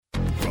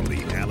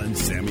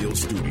Allen Samuel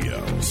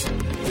Studios.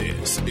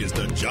 This is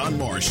the John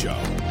Morris Show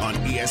on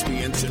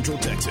ESPN Central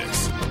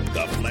Texas,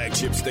 the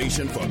flagship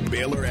station for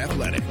Baylor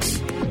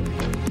Athletics.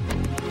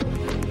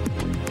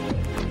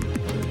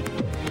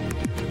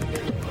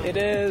 It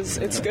is.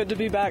 It's good to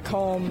be back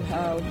home.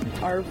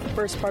 Our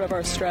first part of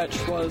our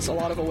stretch was a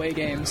lot of away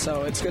games,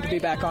 so it's good to be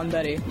back on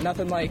Betty.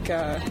 Nothing like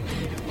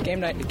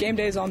game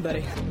days on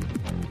Betty.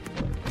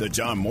 The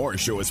John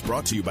Morris Show is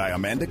brought to you by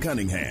Amanda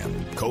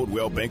Cunningham,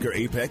 Coldwell Banker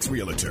Apex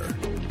Realtor,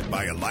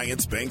 by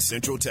Alliance Bank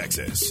Central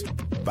Texas,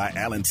 by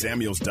Allen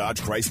Samuels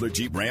Dodge Chrysler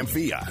Jeep Ram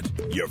Fiat,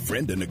 your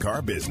friend in the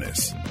car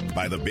business,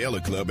 by the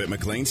Baylor Club at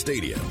McLean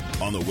Stadium,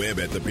 on the web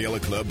at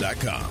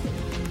thebaylorclub.com,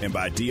 and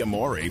by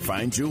D'Amore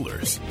Fine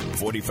Jewelers,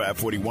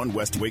 4541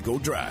 West Waco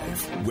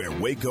Drive, where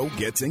Waco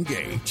gets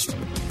engaged.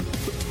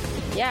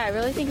 Yeah, I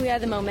really think we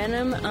had the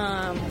momentum.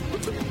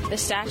 The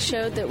stats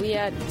showed that we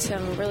had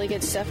some really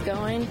good stuff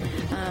going.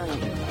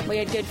 We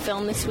had good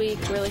film this week,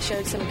 really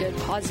showed some good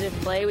positive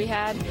play we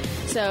had.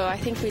 So I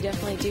think we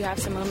definitely do have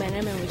some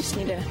momentum, and we just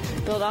need to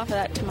build off of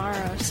that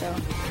tomorrow. So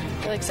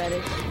really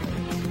excited.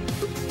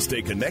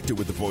 Stay connected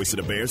with the Voice of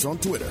the Bears on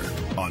Twitter,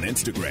 on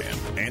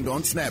Instagram, and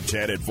on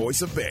Snapchat at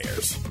Voice of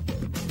Bears.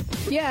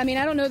 Yeah, I mean,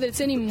 I don't know that it's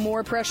any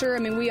more pressure. I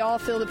mean, we all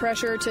feel the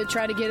pressure to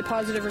try to get a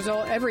positive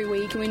result every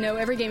week. And we know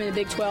every game in the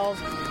Big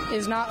 12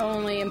 is not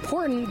only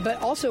important,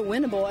 but also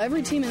winnable.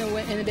 Every team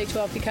in the Big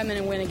 12 can come in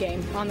and win a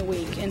game on the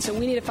week. And so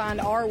we need to find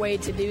our way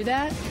to do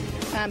that.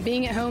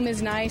 Being at home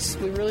is nice.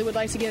 We really would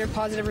like to get a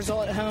positive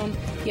result at home.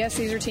 Yes,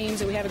 these are teams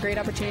that we have a great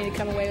opportunity to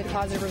come away with a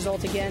positive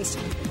result against.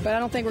 But I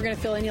don't think we're going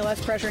to feel any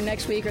less pressure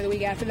next week or the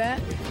week after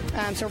that.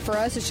 So for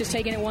us, it's just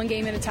taking it one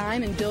game at a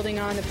time and building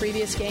on the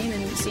previous game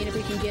and seeing if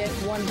we can get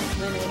one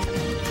win at a time.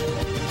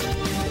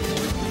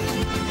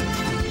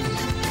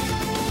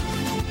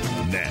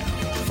 Now,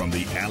 from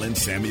the Allen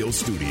Samuel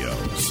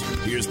Studios,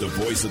 here's the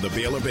voice of the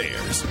Baylor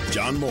Bears,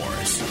 John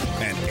Morris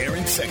and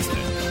Aaron Sexton.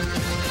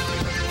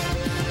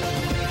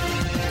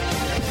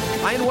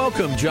 Hi and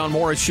welcome, John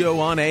Morris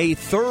Show on a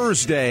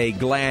Thursday.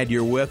 Glad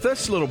you're with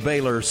us. Little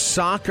Baylor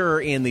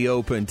soccer in the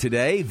open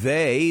today.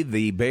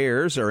 The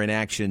Bears, are in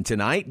action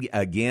tonight,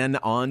 again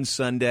on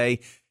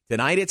Sunday.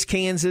 Tonight it's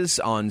Kansas.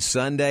 On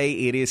Sunday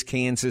it is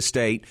Kansas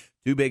State.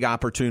 Two big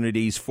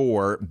opportunities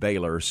for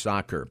Baylor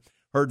soccer.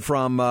 Heard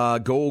from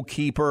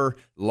goalkeeper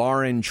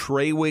Lauren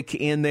Trawick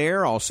in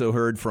there. Also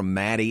heard from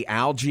Maddie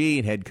Algie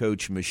and head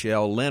coach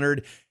Michelle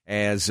Leonard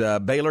as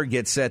Baylor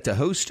gets set to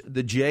host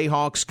the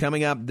Jayhawks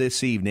coming up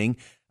this evening.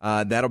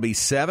 That'll be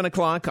 7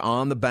 o'clock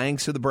on the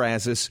banks of the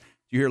Brazos. Did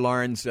you hear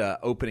Lauren's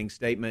opening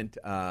statement?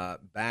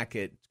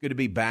 It's good to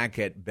be back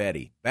at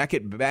Betty.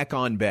 Back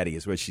on Betty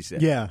is what she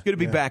said. Yeah. It's good to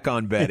be back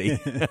on Betty.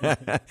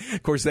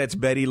 Of course, that's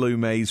Betty Lou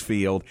Mays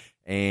Field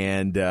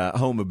and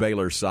home of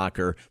Baylor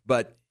soccer.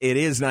 But it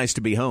is nice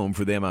to be home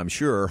for them, I'm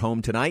sure.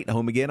 Home tonight,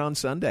 home again on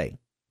Sunday.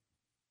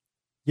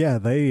 Yeah,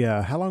 they.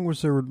 How long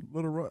was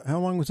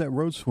that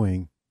road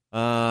swing?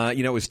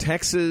 It was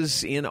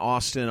Texas in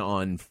Austin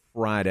on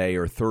Friday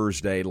or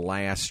Thursday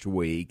last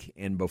week.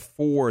 And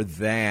before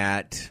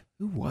that,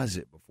 who was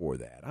it before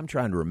that? I'm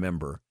trying to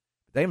remember.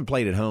 They haven't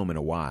played at home in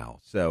a while.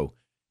 So,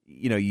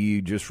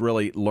 you just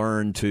really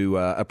learn to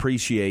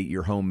appreciate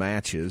your home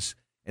matches.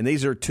 And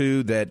these are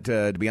two that,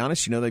 to be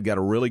honest, they've got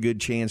a really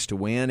good chance to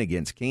win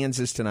against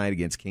Kansas tonight,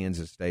 against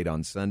Kansas State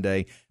on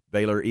Sunday.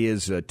 Baylor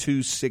is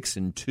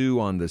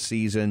 2-6-2 on the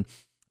season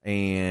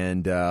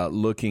and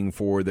looking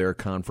for their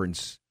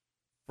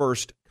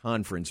first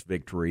conference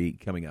victory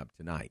coming up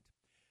tonight.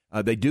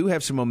 They do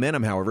have some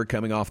momentum, however,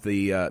 coming off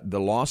the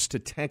loss to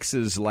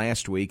Texas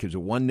last week. It was a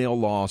 1-0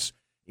 loss.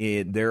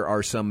 There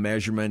are some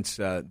measurements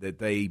that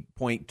they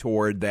point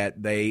toward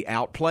that they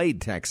outplayed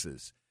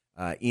Texas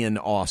in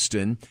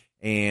Austin,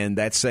 and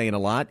that's saying a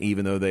lot,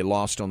 even though they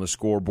lost on the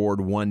scoreboard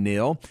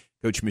 1-0.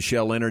 Coach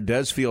Michelle Leonard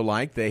does feel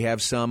like they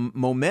have some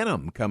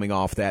momentum coming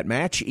off that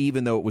match,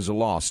 even though it was a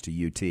loss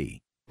to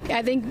UT.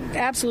 I think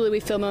absolutely we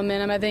feel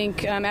momentum. I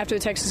think after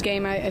the Texas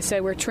game, I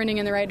said we're trending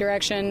in the right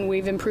direction.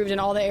 We've improved in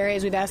all the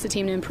areas we've asked the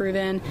team to improve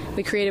in.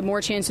 We created more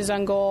chances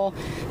on goal,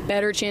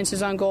 better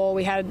chances on goal.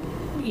 We had,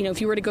 if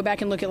you were to go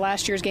back and look at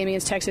last year's game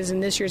against Texas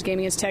and this year's game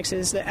against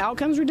Texas, the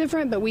outcomes were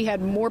different, but we had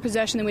more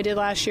possession than we did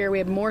last year. We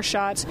had more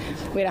shots.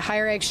 We had a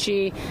higher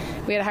XG.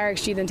 We had a higher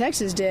XG than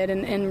Texas did,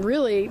 and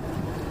really,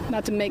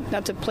 not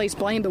to place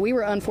blame, but we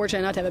were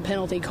unfortunate not to have a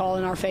penalty call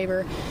in our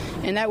favor,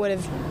 and that would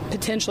have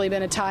potentially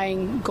been a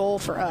tying goal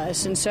for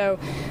us. And so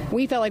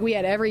we felt like we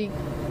had every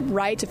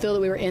right to feel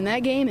that we were in that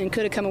game and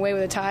could have come away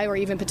with a tie or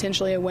even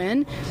potentially a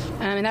win.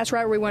 And that's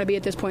right where we want to be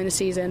at this point in the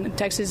season.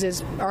 Texas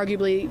is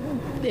arguably,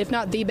 if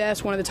not the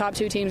best, one of the top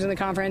two teams in the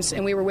conference,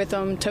 and we were with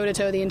them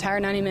toe-to-toe the entire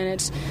 90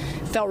 minutes.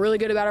 Felt really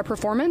good about our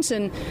performance,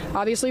 and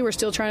obviously we're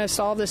still trying to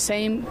solve the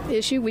same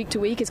issue week to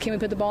week is can we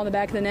put the ball in the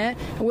back of the net.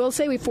 I will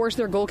say we forced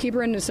their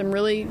goalkeeper into some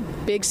really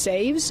big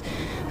saves,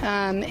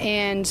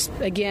 and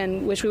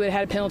again, wish we would have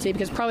had a penalty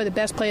because probably the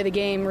best play of the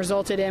game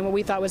resulted in what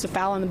we thought was a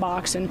foul in the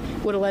box and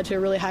would have led to a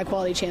really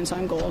high-quality chance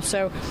on goal.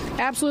 So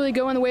absolutely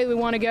going the way that we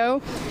want to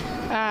go.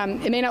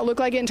 It may not look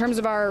like it in terms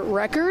of our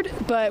record,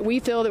 but we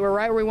feel that we're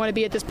right where we want to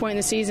be at this point in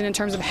the season in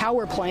terms of how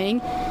we're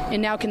playing,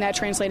 and now can that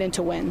translate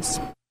into wins?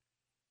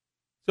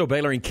 So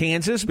Baylor and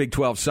Kansas, Big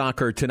 12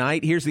 soccer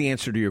tonight. Here's the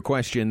answer to your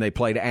question. They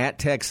played at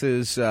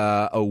Texas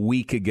a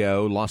week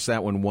ago, lost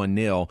that one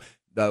 1-0.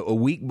 A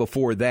week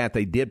before that,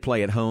 they did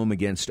play at home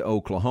against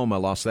Oklahoma,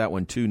 lost that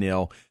one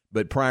 2-0.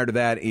 But prior to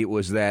that, it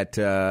was that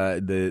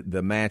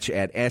the match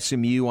at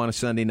SMU on a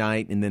Sunday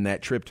night, and then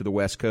that trip to the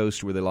West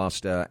Coast where they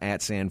lost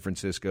at San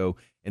Francisco,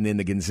 and then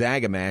the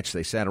Gonzaga match.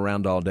 They sat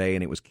around all day,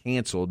 and it was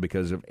canceled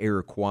because of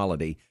air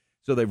quality.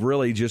 So they've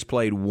really just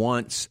played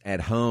once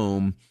at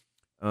home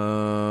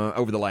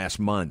over the last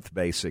month,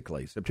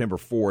 basically. September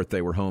 4th,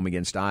 they were home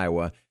against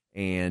Iowa,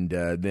 and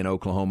then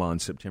Oklahoma on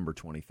September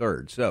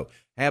 23rd. So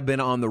have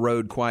been on the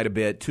road quite a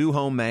bit. 2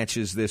 home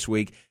matches this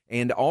week.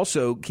 And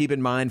also keep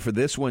in mind for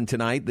this one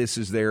tonight, this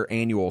is their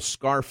annual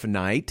scarf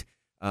night.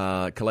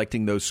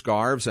 Collecting those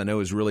scarves I know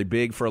is really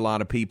big for a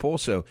lot of people.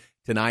 So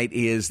tonight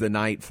is the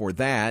night for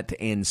that.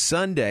 And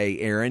Sunday,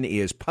 Aaron,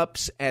 is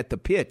Pups at the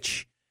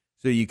Pitch.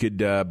 So you could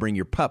bring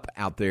your pup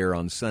out there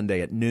on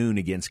Sunday at noon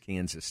against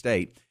Kansas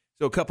State.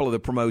 So a couple of the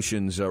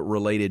promotions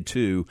related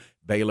to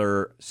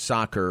Baylor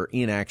soccer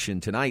in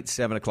action tonight,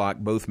 7 o'clock,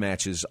 both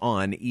matches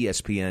on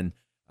ESPN,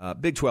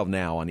 Big 12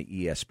 Now on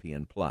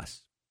ESPN+. All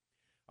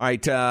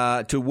right,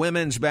 to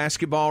women's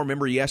basketball.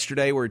 Remember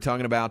yesterday we were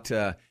talking about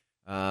the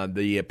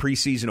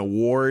preseason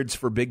awards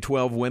for Big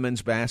 12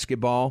 women's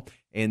basketball,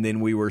 and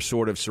then we were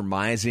sort of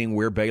surmising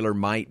where Baylor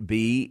might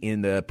be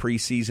in the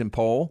preseason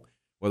poll.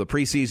 Well, the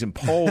preseason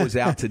poll is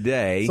out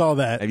today. Saw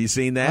that. Have you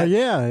seen that?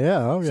 Yeah.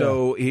 Oh, yeah.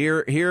 So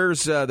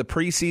here's the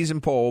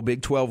preseason poll,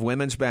 Big 12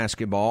 women's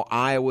basketball.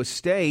 Iowa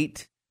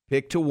State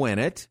picked to win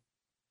it.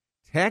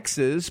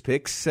 Texas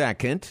picked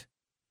second.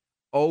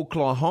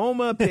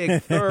 Oklahoma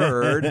picked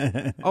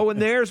third. Oh,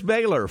 and there's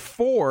Baylor,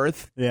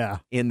 fourth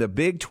in the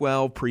Big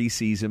 12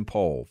 preseason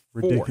poll.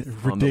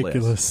 Fourth on the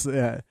list. Ridiculous.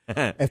 Yeah.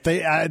 If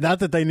they, not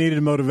that they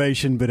needed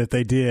motivation, but if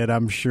they did,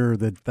 I'm sure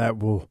that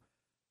will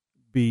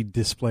be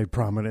displayed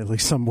prominently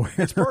somewhere.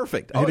 It's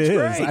perfect. Oh, it it's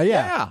is. Great.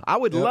 Yeah, I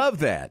would love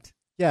that.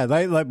 Yeah,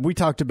 like we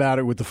talked about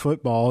it with the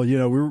football. You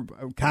know, we were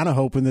kind of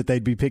hoping that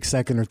they'd be picked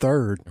second or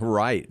third.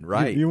 Right.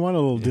 You want a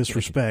little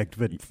disrespect,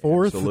 but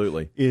fourth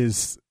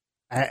is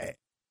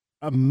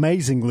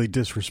amazingly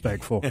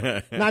disrespectful.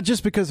 Not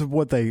just because of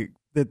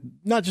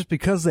not just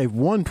because they've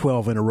won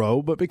 12 in a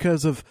row, but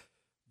because of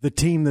the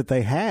team that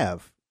they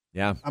have.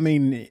 Yeah. I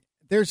mean,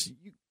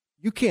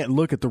 you can't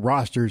look at the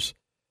rosters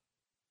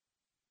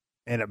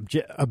and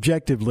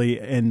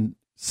objectively and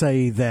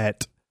say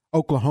that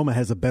Oklahoma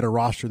has a better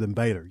roster than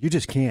Baylor. You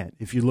just can't.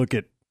 If you look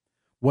at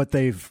what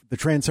the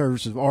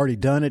transfers have already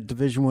done at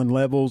Division I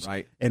levels,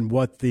 right, and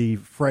what the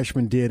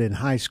freshmen did in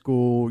high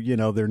school, you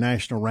know, their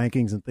national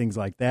rankings and things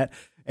like that.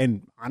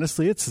 And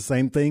honestly, it's the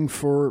same thing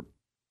for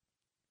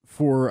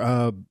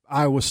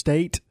Iowa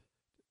State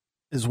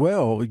as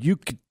well. You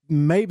could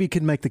make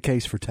the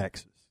case for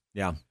Texas.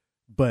 Yeah.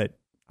 But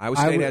Iowa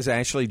State has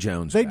Ashley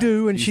Jones. They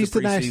do, and she's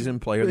the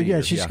preseason player of the year.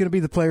 Yeah, she's going to be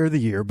the player of the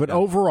year. But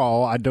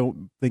overall, I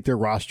don't think their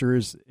roster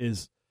is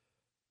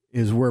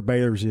where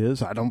Baylor's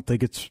is. I don't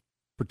think it's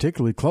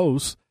particularly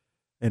close,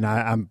 and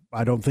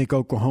I don't think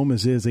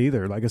Oklahoma's is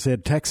either. Like I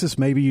said, Texas,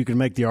 maybe you can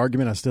make the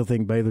argument. I still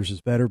think Baylor's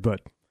is better,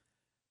 but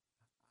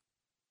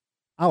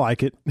I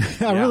like it.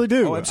 I really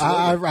do. Oh,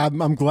 absolutely.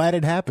 I'm glad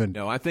it happened.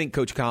 No, I think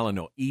Coach Collin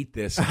will eat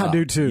this up. I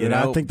do too, and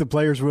I think the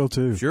players will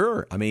too.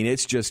 Sure. I mean,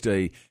 it's just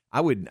I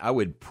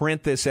would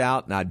print this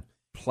out and I'd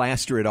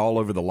plaster it all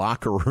over the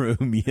locker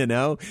room, you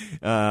know.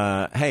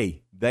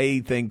 Hey, they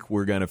think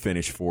we're going to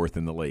finish fourth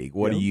in the league.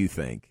 What do you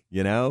think?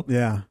 You know?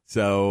 Yeah.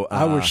 So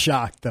I was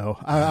shocked, though.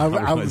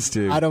 I was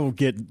too. I don't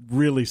get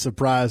really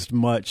surprised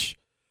much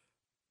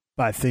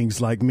by things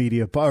like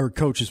media or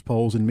coaches'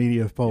 polls and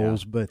media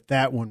polls, but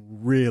that one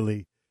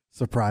really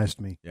surprised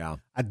me. Yeah.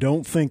 I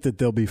don't think that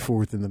they'll be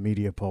fourth in the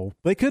media poll.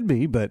 They could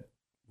be, but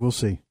we'll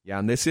see. Yeah,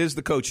 and this is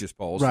the coaches'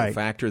 poll, so right.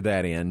 Factor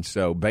that in.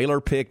 So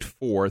Baylor picked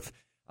fourth.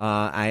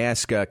 I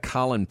asked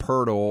Colin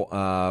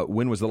Pirtle,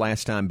 when was the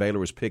last time Baylor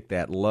was picked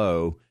that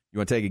low? You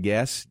want to take a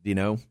guess? Do you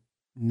know?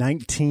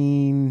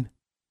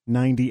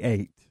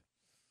 1998.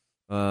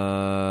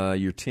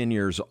 You're 10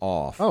 years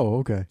off. Oh,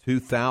 okay.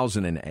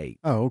 2008.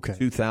 Oh, okay.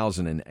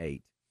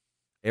 2008.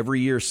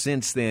 Every year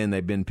since then,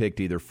 they've been picked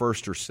either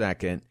first or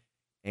second.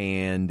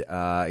 And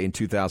in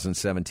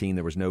 2017,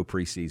 there was no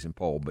preseason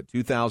poll. But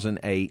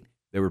 2008,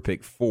 they were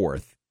picked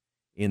fourth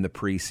in the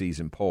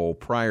preseason poll.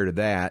 Prior to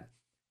that,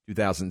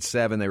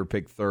 2007, they were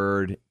picked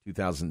third.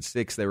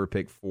 2006, they were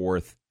picked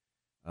fourth.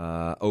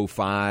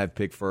 05,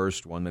 picked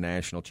first, won the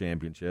national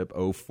championship.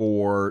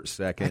 04,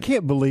 second. I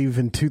can't believe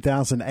in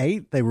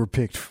 2008 they were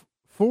picked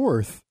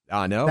fourth.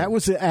 I know. That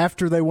was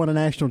after they won a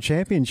national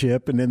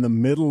championship and in the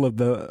middle of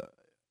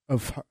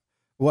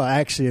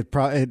actually,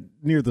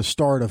 near the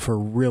start of her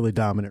really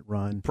dominant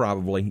run.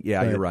 Probably.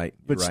 Yeah, you're right.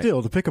 But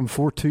still, to pick them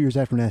 2 years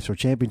after national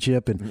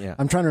championship, and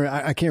I'm trying to,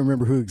 I can't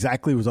remember who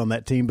exactly was on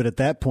that team, but at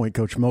that point,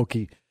 Coach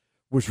Mulkey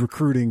was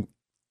recruiting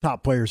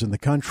top players in the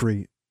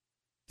country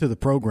to the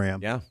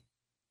program. Yeah.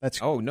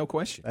 no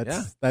question.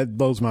 That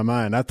blows my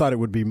mind. I thought it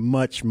would be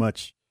much.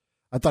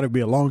 I thought it would be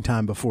a long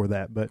time before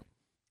that, but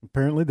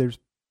apparently there's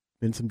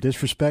been some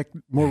disrespect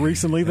more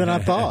recently than I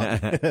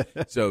thought.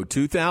 So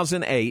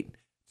 2008,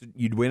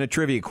 you'd win a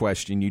trivia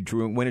question. You'd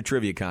win a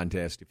trivia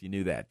contest if you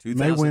knew that.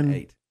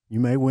 2008. You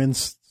may win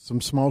some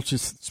small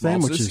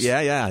sandwiches.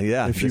 Yeah.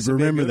 If you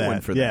remember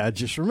that.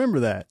 Just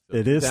remember that. So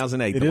it is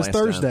 2008. It is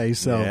Thursday,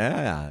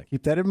 so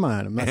keep that in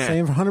mind. I'm not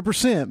saying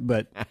 100%,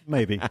 but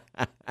maybe.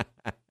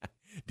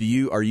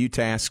 Are you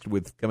tasked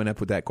with coming up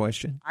with that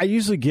question? I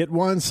usually get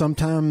one.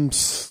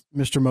 Sometimes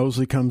Mr.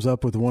 Mosley comes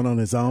up with one on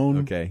his own.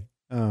 Okay.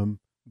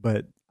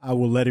 But I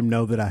will let him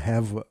know that I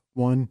have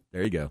one.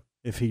 There you go.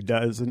 If he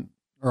doesn't,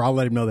 or I'll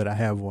let him know that I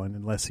have one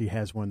unless he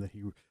has one that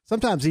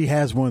sometimes he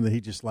has one that he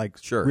just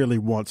really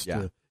wants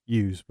to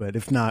use. But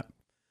if not,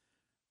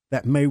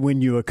 that may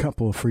win you a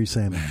couple of free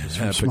sandwiches.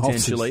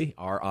 Potentially,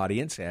 our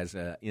audience has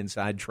an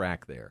inside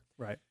track there.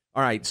 Right.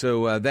 All right,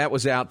 so that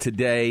was out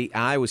today.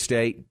 Iowa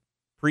State,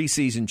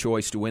 preseason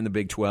choice to win the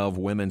Big 12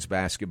 women's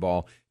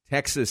basketball.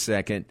 Texas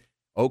second,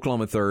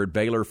 Oklahoma third,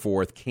 Baylor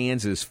fourth,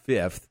 Kansas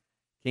fifth,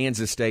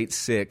 Kansas State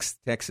sixth,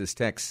 Texas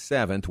Tech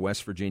seventh,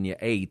 West Virginia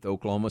eighth,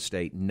 Oklahoma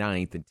State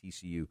ninth, and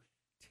TCU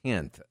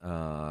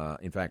 10th.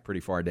 In fact,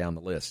 pretty far down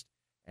the list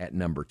at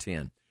number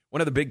 10.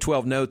 One of the Big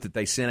 12 note that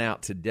they sent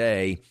out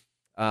today,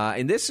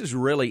 and this is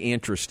really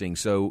interesting.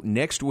 So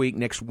next week,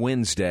 next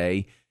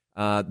Wednesday,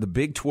 the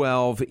Big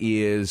 12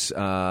 is,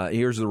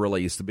 here's the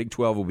release. The Big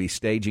 12 will be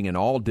staging an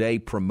all-day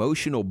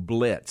promotional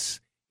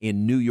blitz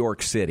in New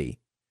York City.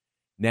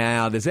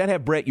 Now, does that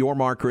have Brett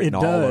Yormark written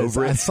all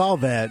over it? I saw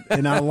that,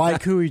 and I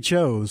like who he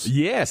chose.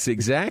 Yes,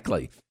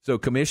 exactly. So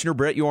Commissioner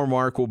Brett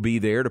Yormark will be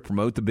there to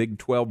promote the Big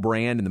 12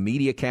 brand in the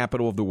media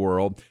capital of the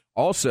world.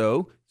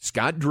 Also,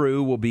 Scott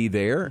Drew will be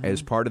there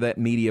as part of that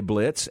media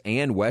blitz,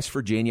 and West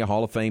Virginia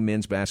Hall of Fame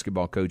men's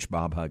basketball coach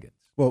Bob Huggins.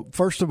 Well,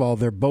 first of all,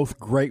 they're both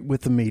great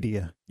with the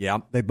media. Yeah.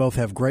 They both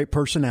have great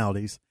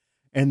personalities,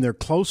 and they're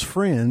close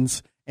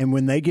friends, and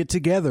when they get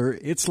together,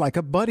 it's like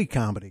a buddy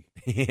comedy.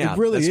 Yeah, it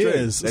really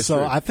is. That's so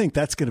true. I think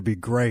that's going to be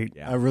great.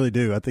 Yeah. I really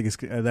do. I think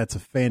that's a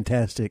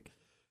fantastic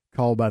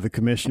call by the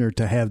commissioner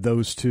to have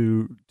those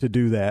two to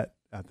do that.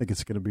 I think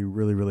it's going to be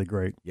really, really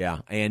great.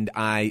 Yeah, and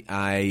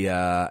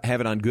I have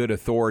it on good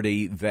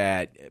authority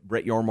that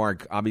Brett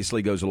Yormark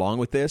obviously goes along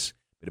with this,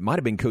 but it might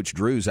have been Coach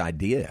Drew's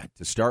idea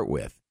to start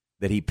with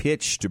that he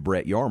pitched to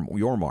Brett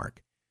Yormark.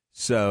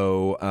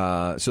 So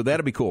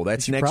that'll be cool.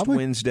 That's next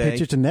Wednesday.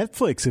 Pitch it to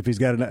Netflix if he's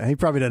got enough. He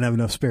probably doesn't have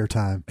enough spare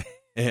time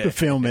to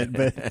film it,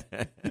 but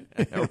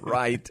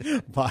right.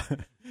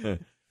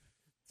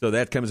 So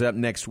that comes up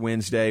next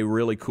Wednesday.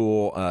 Really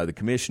cool. The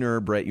commissioner,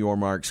 Brett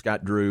Yormark,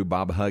 Scott Drew,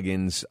 Bob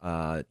Huggins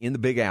in the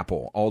Big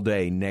Apple all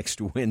day next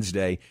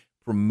Wednesday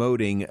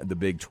promoting the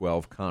Big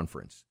 12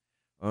 Conference.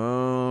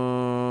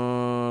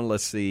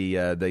 Let's see.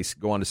 They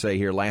go on to say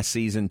here, last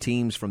season,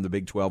 teams from the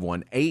Big 12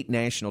 won 8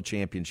 national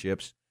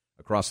championships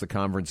across the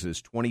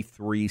conference's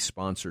 23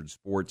 sponsored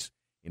sports,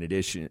 in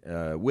addition,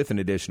 with an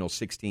additional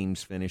 6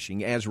 teams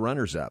finishing as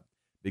runners-up.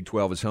 Big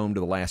 12 is home to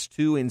the last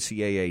 2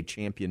 NCAA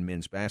champion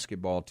men's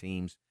basketball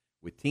teams,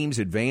 with teams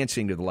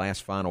advancing to the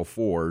last Final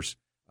Fours,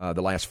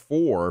 the last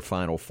 4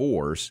 Final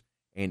Fours,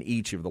 and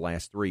each of the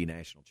last 3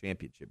 national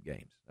championship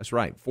games. That's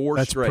right, 4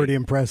 That's straight. That's pretty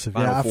impressive.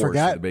 Final I Fours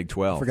forgot. for the Big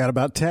 12. Forgot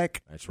about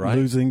Tech. That's right.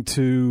 Losing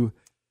to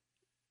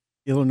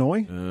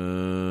Illinois.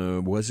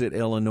 Was it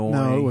Illinois?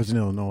 No, it wasn't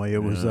Illinois.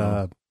 It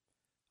was.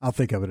 I'll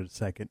think of it in a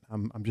second.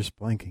 I'm just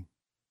blanking.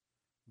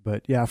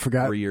 But yeah, I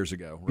forgot 3 years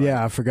ago. Right?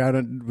 Yeah, I forgot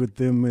it with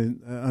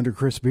them under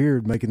Chris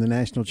Beard making the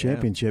national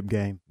championship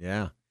game.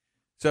 Yeah.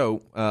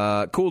 So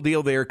cool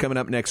deal there coming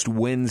up next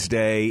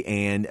Wednesday.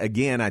 And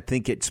again, I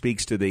think it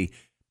speaks to the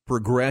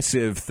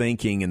progressive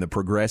thinking and the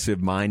progressive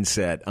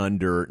mindset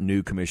under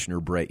new Commissioner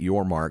Brett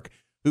Yormark,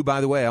 who,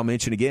 by the way, I'll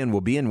mention again,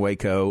 will be in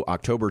Waco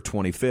October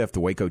 25th, the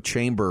Waco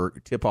Chamber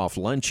Tip-Off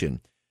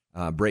Luncheon.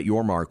 Brett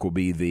Yormark will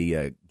be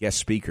the guest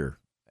speaker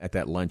at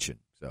that luncheon.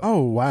 So,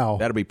 oh, wow.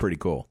 That'll be pretty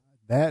cool.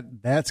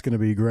 That's going to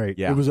be great.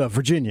 Yeah. It was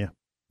Virginia.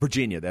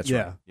 Virginia, that's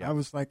right. Yeah. I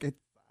was like,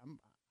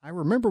 I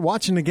remember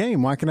watching the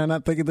game. Why can I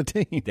not think of the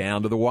team?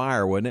 Down to the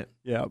wire, wasn't it?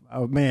 Yeah.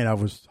 Oh, man, I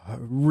was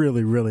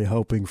really, really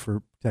hoping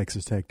for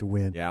Texas Tech to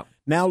win. Yeah.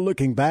 Now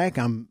looking back,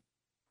 I'm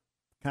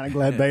kind of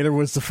glad Baylor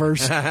was the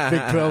first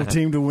Big 12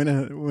 team to win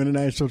a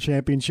national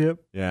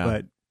championship. Yeah.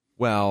 But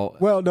well,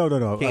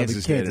 no.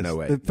 Kansas did in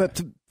 08.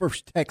 The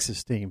first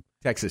Texas team.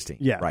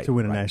 Yeah, right, to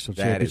win a national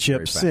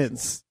championship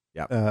since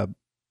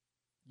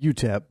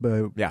UTEP.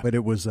 But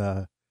it was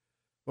what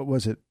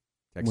was it?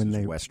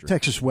 Western.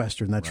 Texas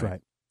Western. That's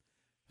right.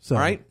 So,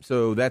 all right,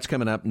 so that's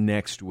coming up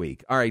next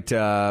week. All right,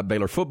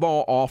 Baylor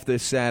football off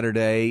this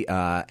Saturday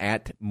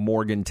at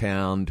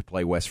Morgantown to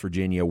play West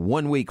Virginia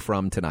 1 week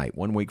from tonight.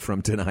 1 week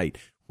from tonight,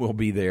 we'll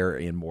be there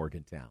in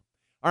Morgantown.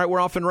 All right,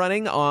 we're off and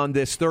running on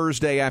this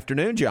Thursday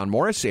afternoon. John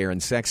Morris, Aaron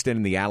Sexton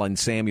in the Allen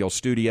Samuel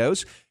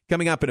Studios.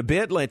 Coming up in a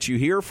bit, let you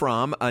hear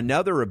from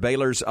another of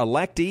Baylor's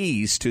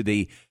electees to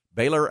the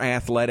Baylor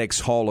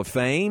Athletics Hall of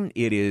Fame.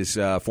 It is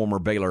former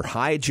Baylor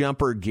high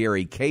jumper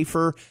Gary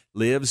Kafer,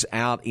 lives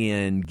out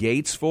in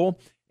Gatesville,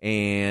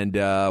 and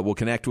we'll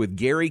connect with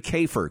Gary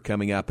Kafer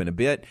coming up in a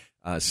bit,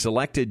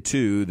 selected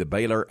to the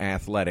Baylor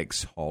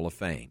Athletics Hall of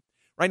Fame.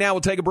 Right now,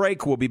 we'll take a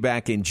break. We'll be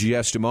back in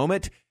just a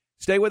moment.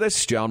 Stay with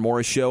us. John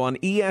Morris Show on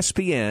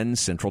ESPN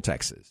Central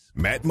Texas.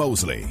 Matt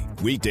Mosley,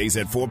 weekdays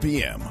at 4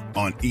 p.m.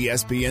 on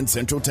ESPN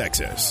Central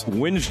Texas.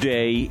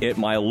 Wednesday at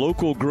my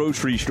local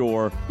grocery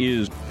store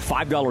is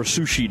 $5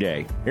 sushi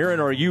day. Aaron,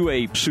 are you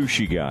a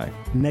sushi guy?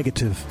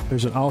 Negative.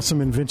 There's an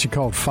awesome invention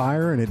called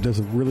fire, and it does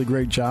a really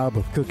great job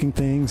of cooking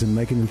things and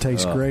making them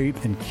taste great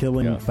and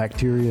killing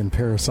bacteria and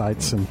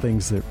parasites and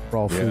things that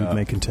raw food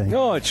may contain.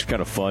 No, it's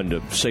kind of fun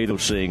to say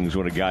those things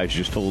when a guy's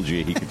just told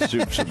you he could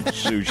soup some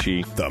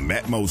sushi. The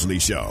Matt Mosley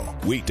Show,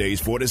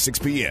 weekdays 4 to 6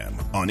 p.m.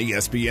 on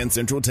ESPN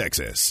Central Texas.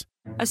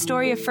 A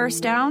story of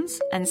first downs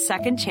and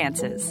second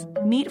chances.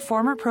 Meet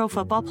former pro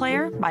football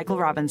player Michael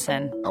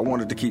Robinson. I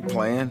wanted to keep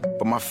playing,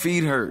 but my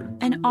feet hurt.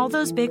 And all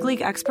those big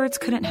league experts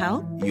couldn't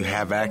help? You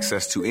have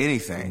access to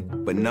anything,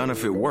 but none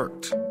of it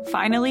worked.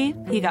 Finally,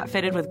 he got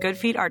fitted with Good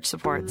Feet arch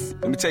supports.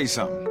 Let me tell you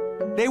something.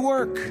 They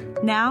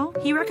work. Now,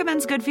 he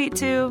recommends Good Feet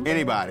to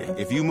anybody.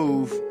 If you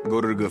move,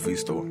 go to the Good Feet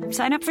store.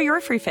 Sign up for your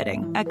free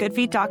fitting at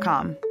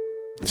goodfeet.com.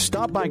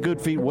 Stop by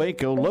Good Feet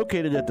Waco,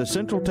 located at the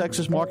Central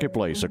Texas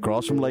Marketplace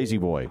across from Lazy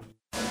Boy.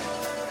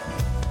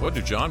 What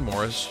do John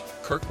Morris,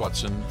 Kirk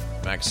Watson,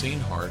 Maxine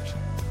Hart,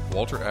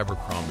 Walter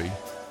Abercrombie,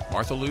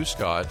 Martha Lou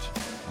Scott,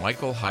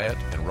 Michael Hyatt,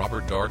 and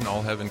Robert Darden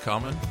all have in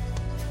common?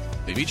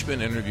 They've each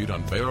been interviewed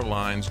on Baylor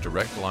Line's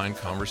Direct Line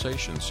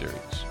Conversation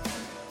series.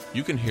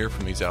 You can hear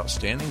from these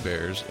outstanding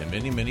Bears and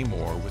many, many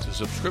more with a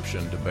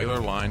subscription to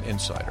Baylor Line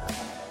Insider.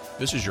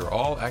 This is your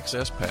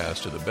all-access pass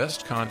to the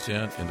best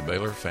content in the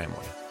Baylor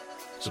family.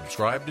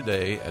 Subscribe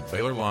today at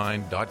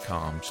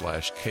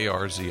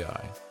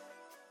BaylorLine.com/KRZI.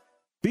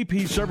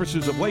 BP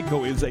Services of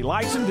Waco is a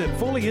licensed and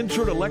fully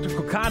insured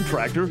electrical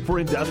contractor for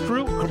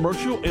industrial,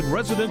 commercial, and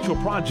residential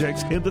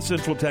projects in the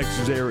Central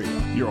Texas area.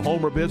 Your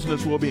home or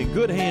business will be in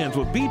good hands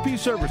with BP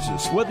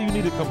Services, whether you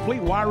need a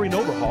complete wiring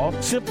overhaul,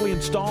 simply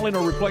installing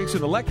or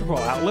replacing electrical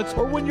outlets,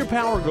 or when your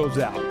power goes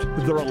out.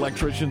 Their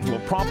electricians will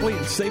promptly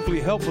and safely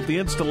help with the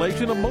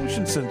installation of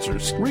motion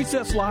sensors,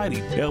 recessed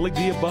lighting,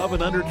 LED above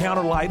and under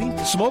counter lighting,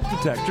 smoke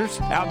detectors,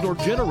 outdoor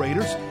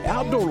generators,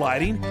 outdoor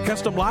lighting,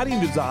 custom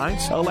lighting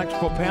designs,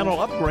 electrical panel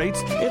upgrades,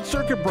 and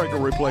circuit breaker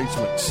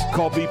replacements.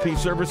 Call BP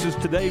Services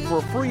today for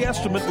a free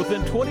estimate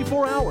within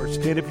 24 hours.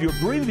 And if you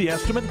agree to the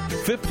estimate,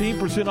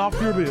 15% off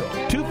your bill.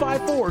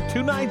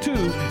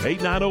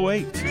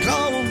 254-292-8908.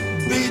 Call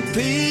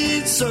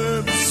BP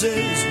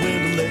Services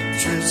when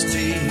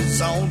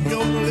electricity's on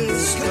your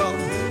list. Call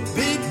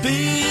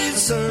BP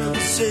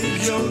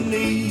Services your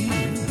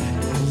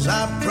needs.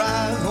 Our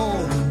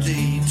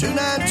priority.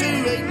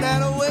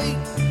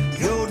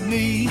 292-8908. Your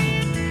need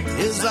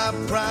is our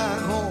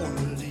priority.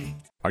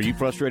 Are you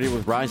frustrated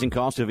with rising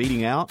costs of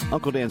eating out?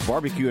 Uncle Dan's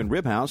Barbecue and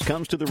Rib House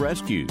comes to the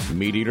rescue.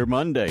 Meat Eater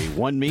Monday.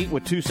 One meat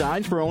with two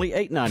sides for only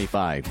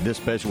 $8.95. This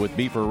special with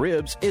beef or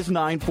ribs is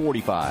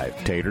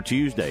 $9.45. Tater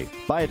Tuesday.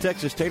 Buy a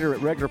Texas tater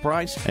at regular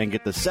price and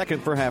get the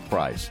second for half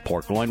price.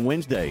 Pork Loin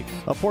Wednesday.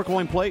 A pork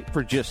loin plate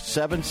for just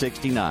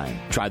 $7.69.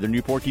 Try their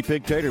new Porky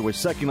Pig Tater with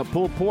succulent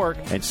pulled pork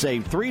and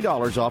save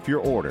 $3 off your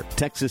order.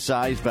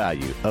 Texas-sized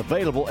value.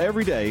 Available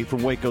every day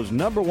from Waco's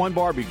 #1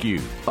 barbecue.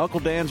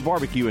 Uncle Dan's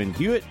Barbecue in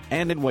Hewitt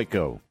and in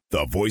Waco.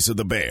 The voice of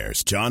the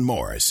Bears, John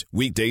Morris,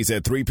 weekdays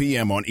at 3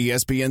 p.m. on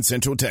ESPN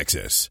Central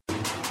Texas.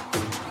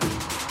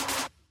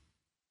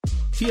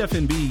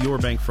 TFNB Your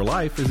Bank for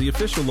Life is the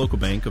official local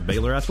bank of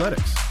Baylor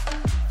Athletics.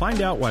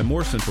 Find out why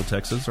more Central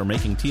Texans are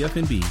making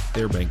TFNB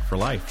their bank for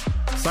life.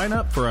 Sign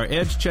up for our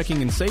Edge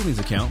checking and savings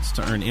accounts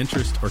to earn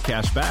interest or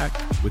cash back.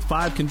 With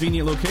 5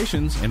 convenient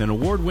locations and an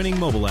award-winning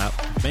mobile app,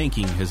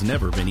 banking has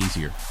never been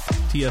easier.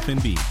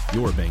 TFNB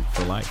Your Bank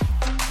for Life.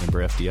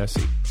 Member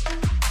FDIC.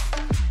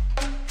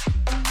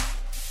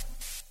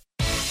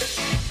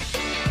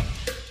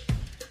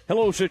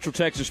 Hello, Central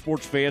Texas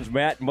sports fans.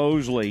 Matt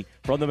Mosley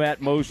from the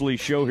Matt Mosley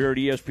Show here at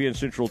ESPN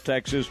Central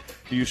Texas.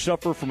 Do you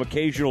suffer from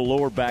occasional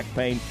lower back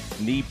pain,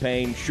 knee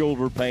pain,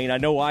 shoulder pain? I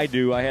know I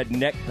do. I had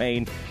neck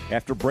pain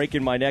after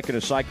breaking my neck in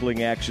a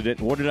cycling accident.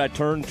 And what did I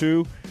turn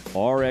to?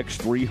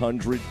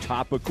 RX300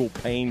 Topical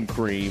Pain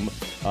Cream.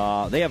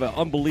 They have an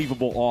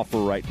unbelievable offer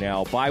right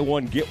now. Buy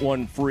one, get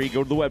one free.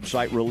 Go to the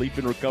website,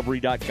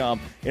 reliefinrecovery.com.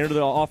 Enter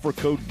the offer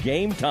code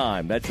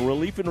GAMETIME. That's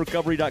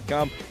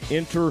reliefinrecovery.com.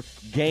 Enter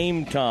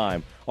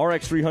GAMETIME.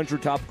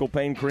 RX300 Topical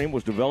Pain Cream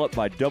was developed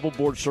by double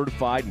board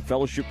certified and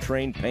fellowship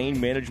trained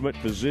pain management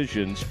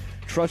physicians,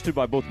 trusted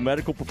by both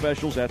medical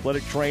professionals,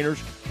 athletic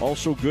trainers.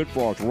 Also good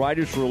for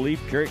arthritis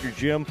relief. Carry it in your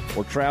gym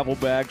or travel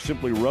bag.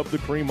 Simply rub the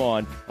cream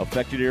on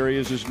affected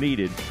areas as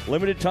needed.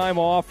 Limited time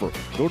offer.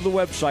 Go to the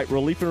website,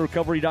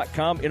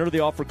 reliefinrecovery.com. Enter the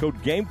offer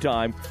code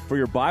GAMETIME for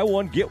your buy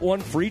one, get one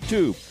free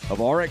tube of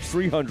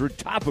RX300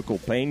 Topical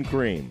Pain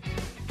Cream.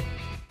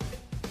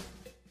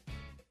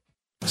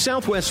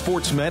 Southwest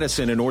Sports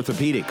Medicine and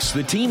Orthopedics,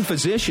 the team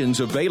physicians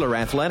of Baylor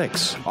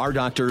Athletics. Our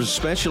doctors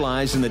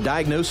specialize in the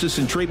diagnosis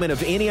and treatment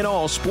of any and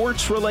all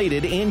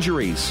sports-related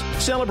injuries.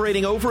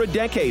 Celebrating over a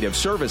decade of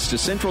service to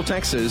Central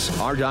Texas,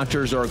 our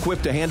doctors are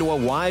equipped to handle a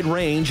wide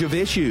range of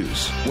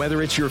issues.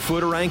 Whether it's your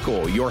foot or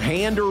ankle, your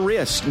hand or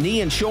wrist,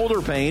 knee and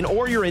shoulder pain,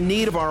 or you're in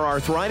need of our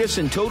arthritis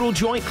and total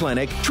joint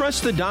clinic,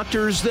 trust the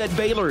doctors that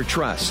Baylor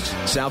trusts.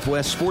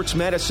 Southwest Sports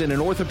Medicine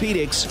and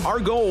Orthopedics, our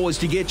goal is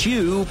to get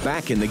you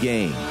back in the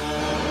game.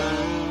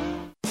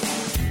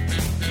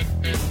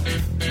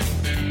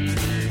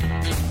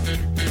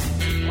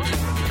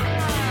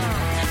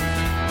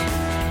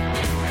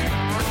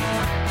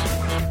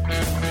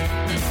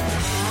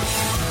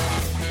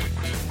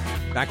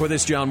 Back with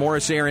us, John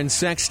Morris, Aaron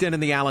Sexton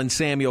in the Allen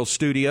Samuels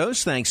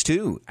studios. Thanks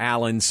to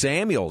Allen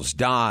Samuels,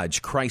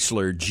 Dodge,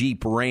 Chrysler,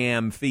 Jeep,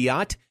 Ram,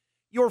 Fiat.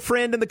 Your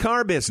friend in the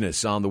car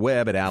business on the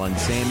web at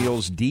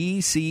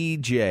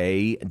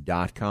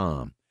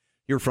AllenSamuelsDCJ.com.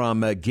 Hear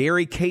from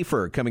Gary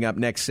Kafer coming up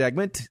next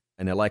segment,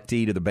 an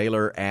electee to the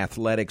Baylor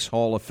Athletics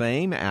Hall of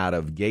Fame out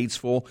of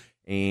Gatesville.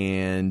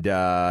 And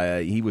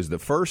he was the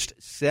first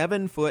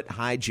 7-foot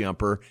high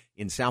jumper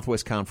in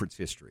Southwest Conference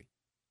history.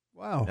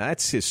 Wow,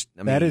 that's just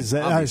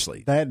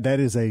obviously that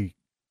is a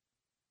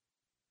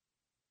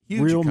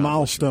huge real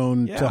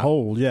milestone to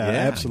hold. Yeah,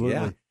 absolutely.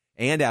 Yeah.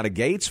 And out of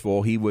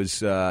Gatesville, he was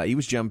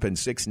jumping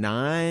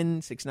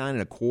 6'9",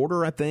 and a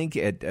quarter, I think,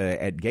 at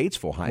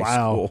Gatesville High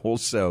School.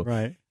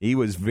 So he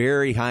was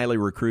very highly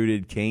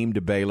recruited. Came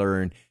to Baylor,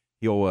 and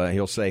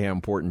he'll say how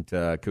important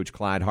Coach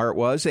Clyde Hart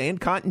was.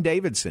 And Cotton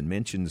Davidson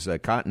mentions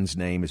Cotton's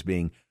name as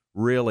being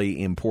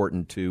really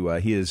important to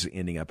his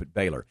ending up at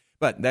Baylor.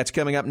 But that's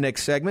coming up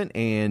next segment,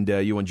 and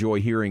you'll enjoy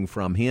hearing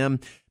from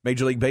him.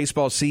 Major League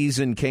Baseball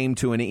season came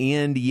to an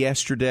end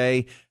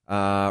yesterday.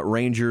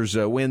 Rangers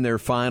win their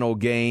final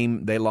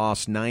game. They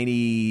lost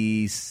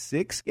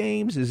 96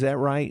 games. Is that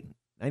right?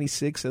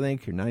 96, I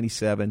think, or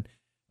 97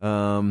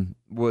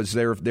 was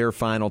their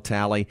final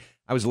tally.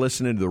 I was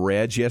listening to the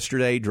Reds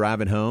yesterday,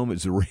 driving home. It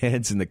was the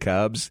Reds and the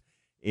Cubs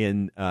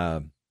in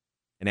an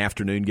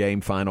afternoon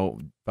game,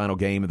 final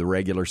game of the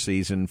regular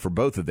season for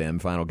both of them,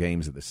 final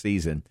games of the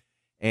season.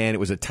 And it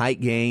was a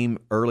tight game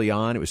early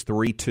on. It was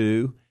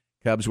 3-2.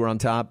 Cubs were on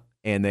top,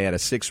 and they had a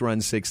 6-run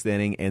sixth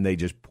inning, and they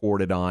just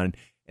poured it on.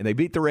 And they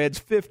beat the Reds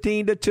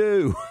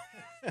 15-2.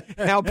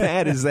 How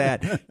bad is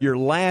that? Your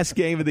last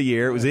game of the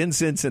year, it was in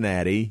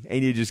Cincinnati,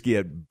 and you just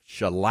get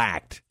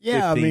shellacked.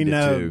 Yeah, I mean,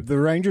 the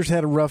Rangers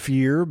had a rough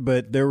year,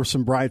 but there were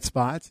some bright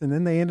spots, and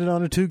then they ended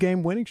on a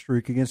 2-game winning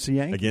streak against the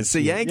Yankees.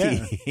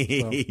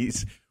 Yeah,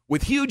 so.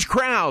 With huge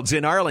crowds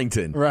in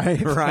Arlington.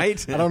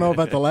 Right. I don't know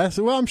about the last.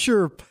 Well, I'm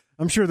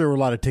sure there were a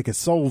lot of tickets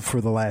sold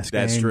for the last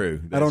game. That's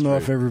true. I don't know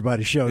if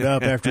everybody showed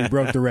up after he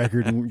broke the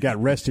record and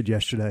got rested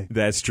yesterday.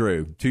 That's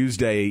true.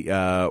 Tuesday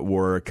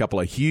were a couple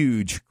of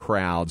huge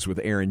crowds with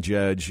Aaron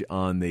Judge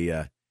on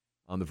the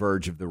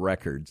verge of the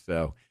record.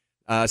 So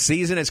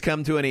season has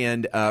come to an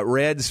end.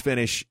 Reds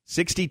finish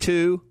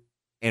 62-100.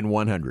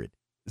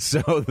 So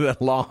the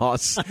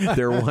loss,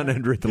 their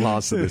 100th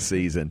loss of the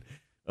season.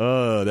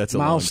 Oh, that's a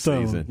milestone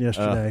long season.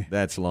 Yesterday.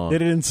 That's long.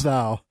 Did it in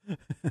style.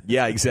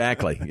 Yeah,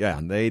 exactly. Yeah,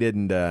 they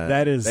didn't.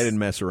 They didn't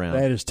mess around.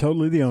 That is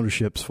totally the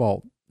ownership's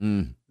fault.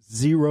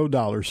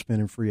 $0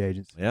 spent in free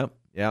agency. Yep.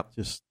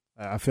 Just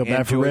I feel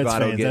bad for Reds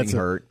fans. Getting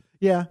hurt.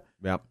 Yeah.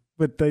 Yep.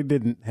 But they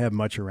didn't have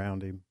much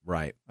around him.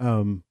 Right.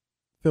 Feel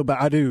bad.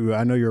 I do.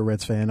 I know you're a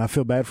Reds fan. I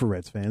feel bad for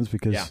Reds fans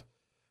because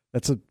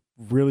that's a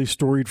really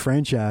storied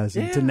franchise,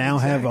 and to now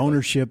have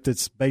ownership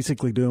that's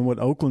basically doing what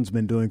Oakland's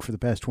been doing for the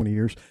past 20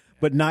 years.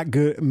 But not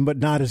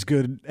as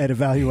good at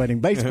evaluating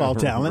baseball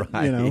talent.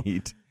 Right. You know,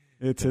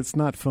 it's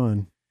not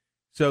fun.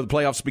 So the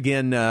playoffs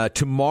begin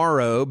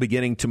tomorrow.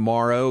 Beginning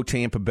tomorrow,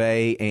 Tampa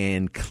Bay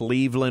and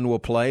Cleveland will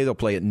play. They'll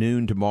play at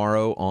noon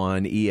tomorrow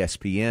on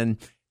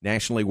ESPN.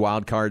 National League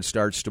Wild Card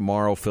starts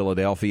tomorrow.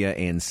 Philadelphia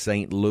and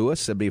St.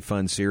 Louis. That'll be a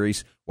fun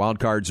series. Wild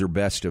Cards are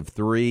best of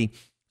 3.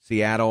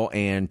 Seattle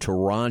and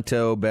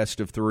Toronto, best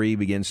of 3,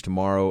 begins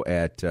tomorrow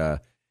at. I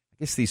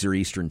guess these are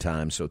Eastern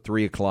time, so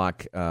 3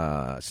 o'clock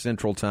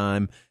Central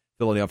time.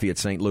 Philadelphia at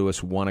St.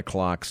 Louis, 1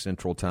 o'clock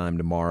Central time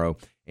tomorrow.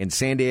 And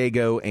San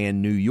Diego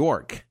and New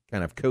York,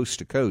 kind of coast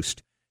to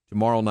coast.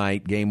 Tomorrow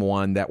night, Game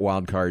 1, that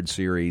wild card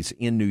series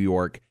in New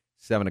York,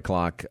 7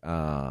 o'clock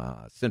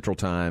Central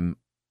time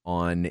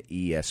on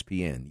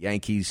ESPN.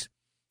 Yankees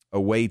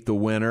await the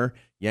winner.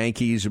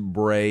 Yankees,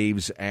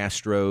 Braves,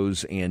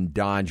 Astros, and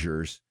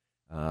Dodgers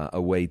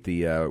await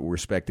the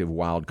respective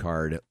wild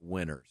card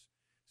winners.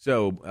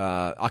 So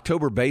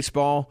October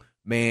baseball,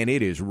 man,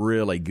 it is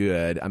really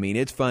good. I mean,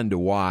 it's fun to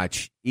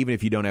watch, even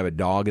if you don't have a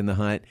dog in the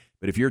hunt.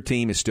 But if your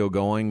team is still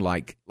going,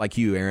 like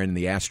you, Aaron, and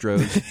the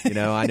Astros,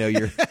 I know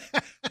you're.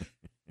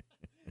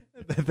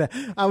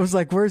 I was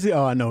like, where's he?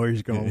 Oh, I know where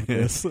he's going with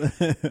this.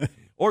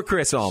 Or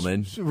Chris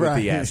Allman with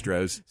the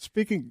Astros.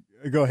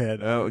 Go ahead.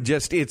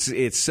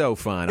 It's so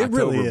fun. It October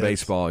really is.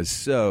 Baseball is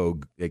so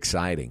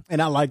exciting. And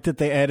I like that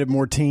they added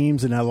more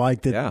teams, and I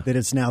like that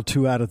it's now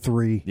 2 out of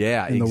 3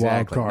 in the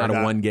wild card. Not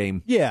a one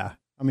game. Yeah.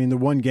 I mean, the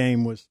one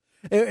game was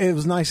It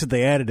was nice that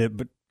they added it,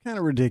 but kind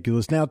of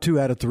ridiculous. Now 2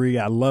 out of 3.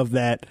 I love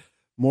that.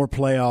 More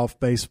playoff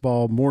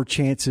baseball, more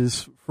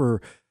chances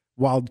for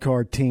wild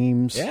card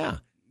teams. Yeah.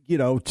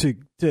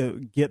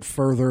 To get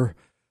further,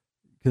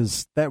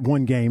 because that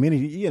one game,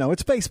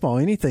 it's baseball.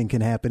 Anything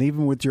can happen,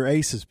 even with your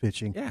aces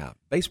pitching. Yeah,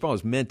 baseball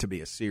is meant to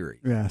be a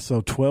series. Yeah,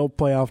 so 12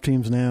 playoff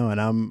teams now,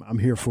 and I'm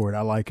here for it.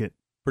 I like it.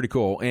 Pretty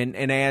cool,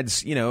 and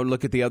adds,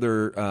 look at the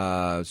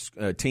other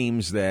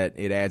teams that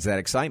it adds that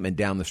excitement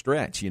down the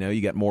stretch.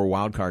 You got more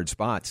wild card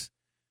spots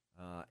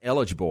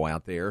eligible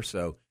out there,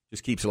 so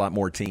just keeps a lot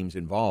more teams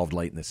involved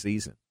late in the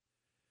season.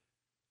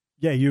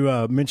 Yeah, you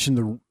mentioned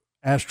the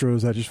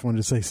Astros. I just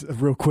wanted to say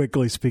real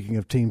quickly, speaking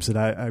of teams that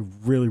I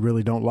really,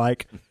 really don't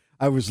like,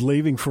 I was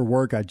leaving for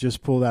work. I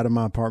just pulled out of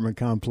my apartment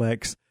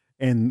complex,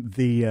 and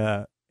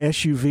the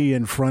SUV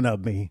in front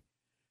of me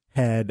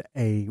had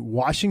a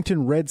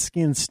Washington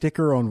Redskins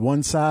sticker on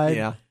one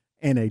side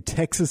and a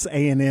Texas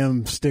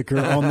A&M sticker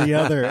on the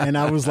other. And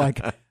I was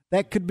like,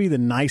 that could be the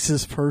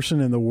nicest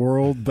person in the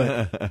world,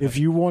 but if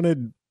you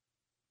wanted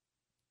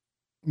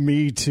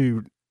me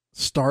to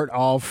start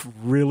off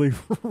really,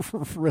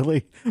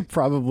 really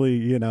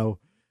probably,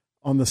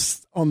 on the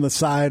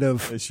side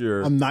of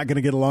sure. I'm not going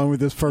to get along with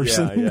this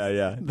person.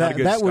 Yeah.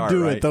 that would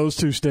do it. Those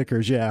 2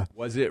 stickers. Yeah.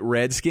 Was it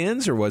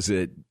Redskins or was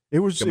it? It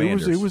was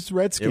Redskins. It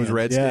was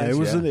Redskins.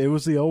 Yeah, it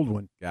was the old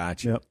one.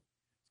 Gotcha. Yep. I was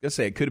gonna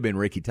say it could have been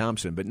Ricky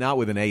Thompson, but not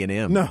with an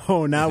A&M.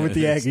 No, not with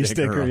the Aggie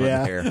sticker.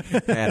 There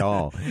at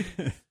all.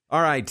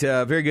 All right,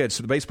 very good.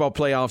 So the baseball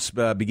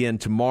playoffs begin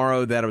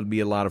tomorrow. That'll be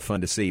a lot of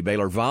fun to see.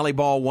 Baylor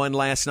volleyball won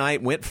last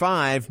night, went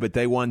 5, but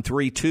they won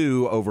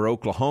 3-2 over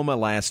Oklahoma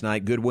last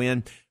night. Good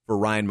win for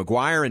Ryan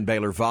McGuire and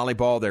Baylor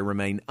volleyball. They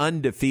remain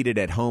undefeated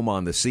at home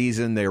on the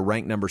season. They're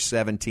ranked number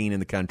 17 in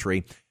the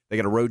country. They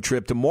got a road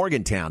trip to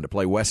Morgantown to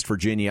play West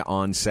Virginia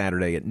on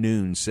Saturday at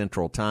noon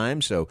Central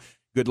Time. So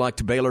good luck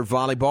to Baylor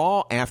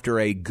volleyball after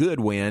a good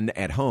win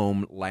at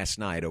home last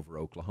night over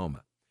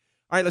Oklahoma.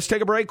 All right, let's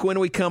take a break. When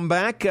we come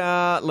back,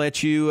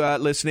 let you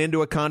listen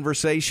into a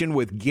conversation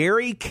with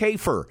Gary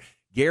Kafer.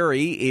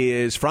 Gary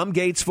is from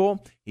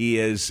Gatesville. He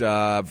is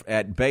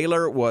at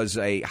Baylor, was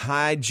a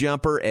high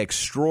jumper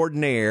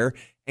extraordinaire,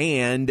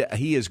 and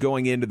he is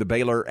going into the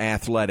Baylor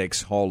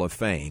Athletics Hall of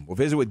Fame. We'll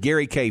visit with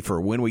Gary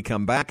Kafer when we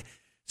come back.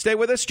 Stay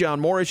with us.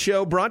 John Morris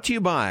Show brought to you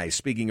by,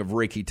 speaking of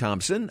Ricky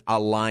Thompson,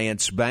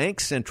 Alliance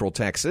Bank, Central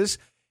Texas.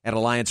 At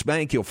Alliance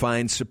Bank, you'll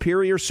find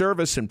superior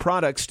service and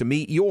products to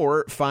meet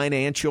your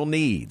financial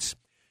needs.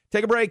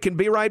 Take a break and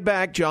be right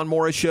back. John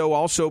Morris Show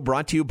also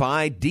brought to you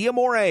by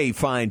Diamore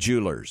Fine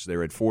Jewelers.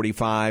 They're at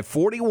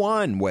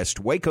 4541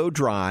 West Waco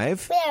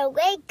Drive. Where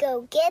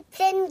Waco gets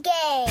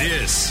engaged.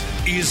 This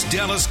is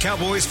Dallas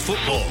Cowboys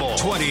football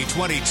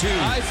 2022.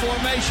 High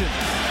formation.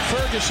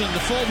 Ferguson, the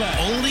fullback.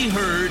 Only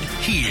heard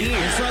here.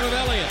 In front of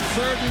Elliott.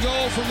 3rd and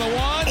goal from the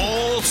 1.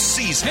 All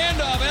season.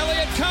 Handoff.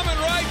 Elliott coming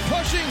right,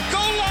 pushing.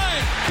 Goal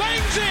line.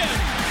 Bangs in.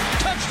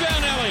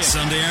 Touchdown, Elliott.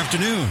 Sunday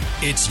afternoon,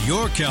 it's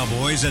your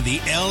Cowboys and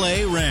the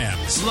L.A.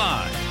 Rams.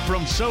 Live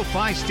from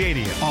SoFi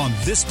Stadium on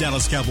this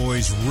Dallas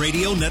Cowboys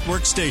radio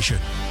network station.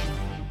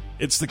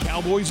 It's the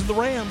Cowboys and the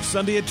Rams,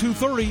 Sunday at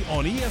 2:30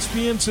 on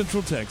ESPN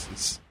Central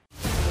Texas.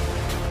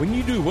 When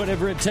you do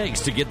whatever it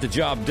takes to get the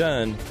job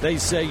done, they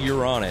say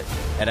you're on it.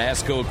 At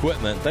ASCO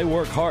Equipment, they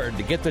work hard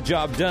to get the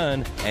job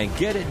done and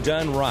get it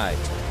done right.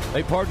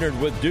 They partnered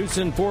with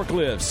Doosan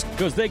Forklifts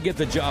because they get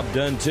the job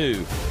done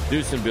too.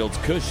 Doosan builds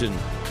cushion,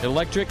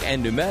 electric,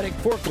 and pneumatic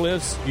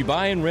forklifts you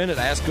buy and rent at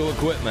ASCO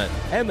Equipment.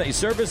 And they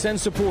service and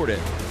support it.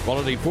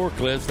 Quality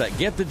forklifts that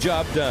get the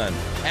job done.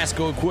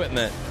 ASCO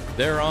Equipment,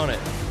 they're on it.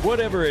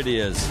 Whatever it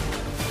is.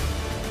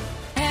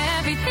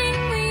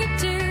 Everything we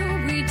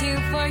do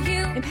for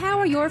you.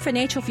 Empower your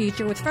financial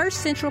future with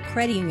First Central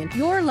Credit Union,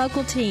 your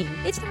local team.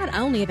 It's not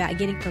only about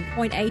getting from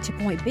point A to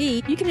point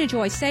B. You can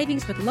enjoy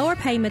savings with lower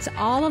payments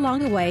all along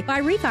the way by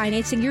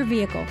refinancing your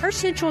vehicle. First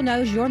Central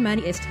knows your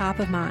money is top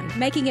of mind,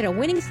 making it a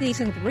winning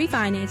season with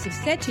refinancing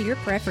set to your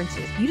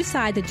preferences. You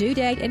decide the due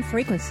date and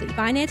frequency.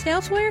 Financed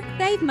elsewhere?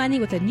 Save money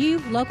with a new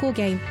local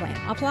game plan.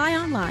 Apply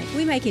online.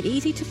 We make it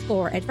easy to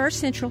score at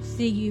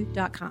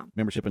firstcentralcu.com.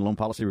 Membership and loan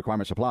policy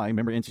requirements apply.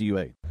 Member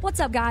NCUA. What's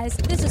up, guys?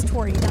 This is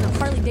Tori down at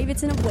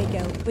Harley-Davidson of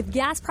Waco. With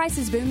gas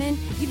prices booming,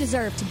 you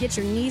deserve to get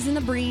your knees in the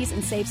breeze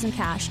and save some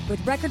cash.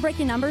 With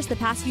record-breaking numbers the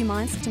past few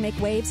months to make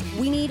waves,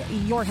 we need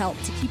your help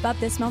to keep up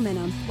this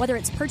momentum. Whether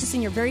it's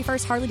purchasing your very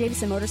first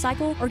Harley-Davidson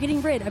motorcycle or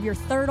getting rid of your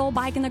third old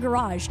bike in the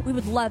garage, we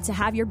would love to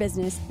have your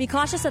business. Be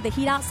cautious of the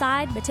heat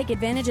outside, but take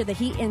advantage of the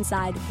heat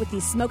inside with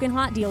these smoking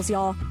hot deals,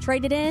 y'all.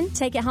 Trade it in,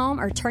 take it home,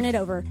 or turn it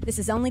over. This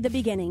is only the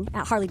beginning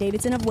at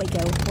Harley-Davidson of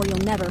Waco, where you'll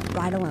never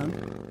ride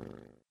alone.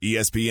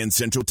 ESPN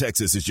Central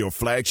Texas is your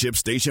flagship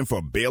station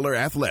for Baylor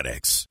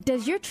Athletics.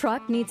 Does your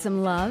truck need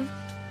some love?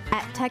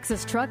 At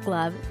Texas Truck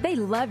Love, they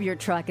love your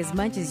truck as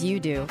much as you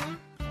do.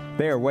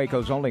 They are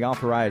Waco's only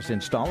authorized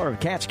installer of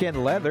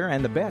catskin leather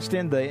and the best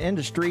in the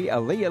industry,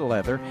 Aaliyah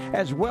leather,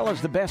 as well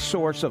as the best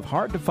source of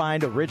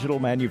hard-to-find original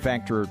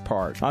manufacturer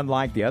parts.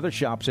 Unlike the other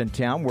shops in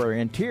town where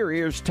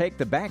interiors take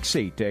the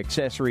backseat to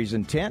accessories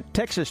and tint,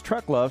 Texas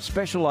Truck Love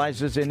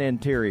specializes in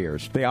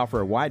interiors. They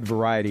offer a wide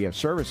variety of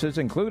services,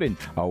 including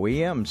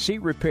OEM,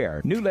 seat repair,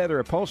 new leather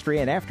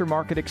upholstery, and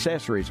aftermarket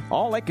accessories,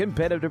 all at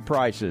competitive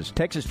prices.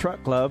 Texas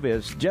Truck Club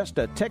is just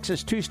a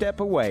Texas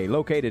two-step away,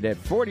 located at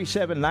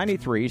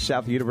 4793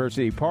 South University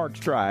Parks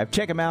Drive.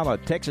 Check them out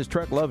at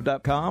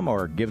TexasTruckLove.com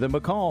or give them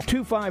a call,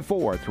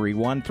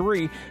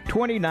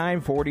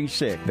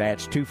 254-313-2946.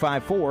 That's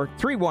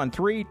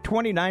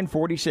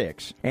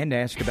 254-313-2946. And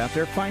ask about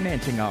their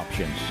financing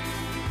options.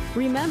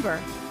 Remember,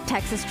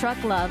 Texas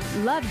Truck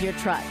Love loves your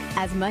truck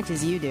as much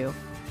as you do.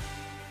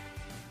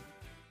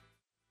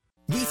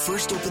 We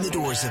first opened the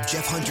doors of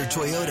Jeff Hunter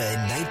Toyota in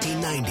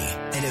 1990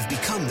 and have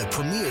become the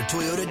premier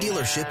Toyota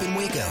dealership in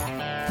Waco.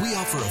 We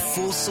offer a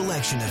full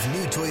selection of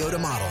new Toyota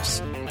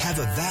models, have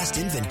a vast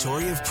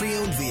inventory of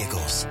pre-owned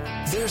vehicles.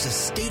 There's a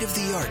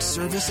state-of-the-art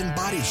service and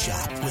body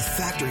shop with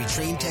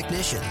factory-trained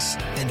technicians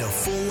and a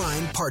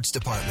full-line parts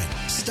department.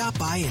 Stop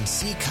by and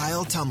see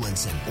Kyle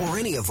Tumlinson or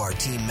any of our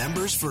team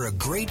members for a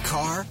great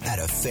car at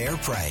a fair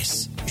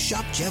price.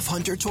 Shop Jeff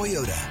Hunter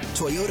Toyota.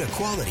 Toyota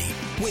quality,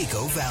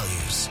 Waco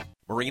values.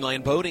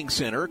 Marineland Boating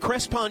Center,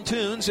 Crest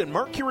Pontoons, and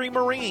Mercury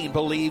Marine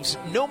believes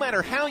no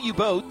matter how you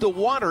boat, the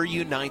water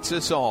unites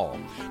us all.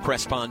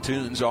 Crest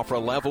Pontoons offer a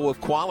level of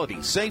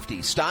quality,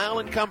 safety, style,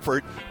 and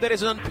comfort that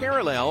is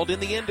unparalleled in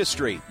the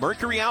industry.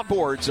 Mercury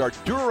outboards are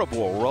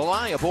durable,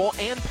 reliable,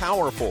 and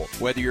powerful.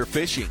 Whether you're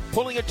fishing,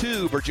 pulling a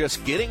tube, or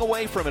just getting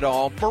away from it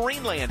all,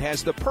 Marineland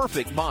has the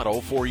perfect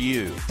model for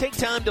you. Take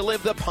time to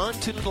live the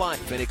pontoon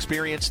life and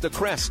experience the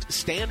Crest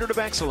standard of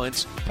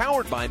excellence,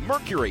 powered by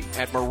Mercury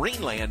at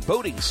Marineland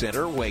Boating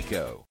Center,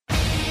 Waco.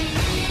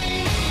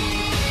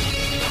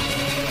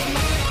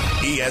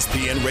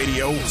 ESPN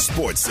Radio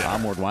Sports Center.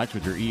 I'm Ward Weitz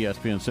with your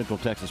ESPN Central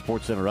Texas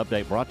Sports Center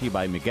update, brought to you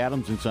by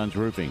McAdams & Sons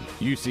Roofing.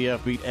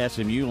 UCF beat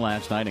SMU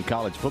last night in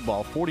college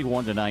football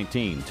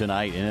 41-19.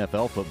 Tonight,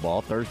 NFL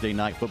football, Thursday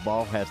night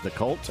football has the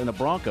Colts and the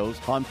Broncos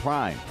on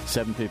Prime,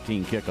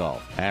 7:15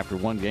 kickoff. After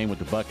one game with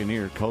the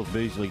Buccaneers, Coach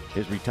Beasley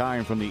is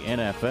retiring from the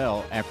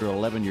NFL after an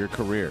 11-year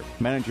career.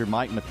 Manager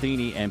Mike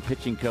Matheny and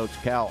pitching coach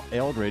Cal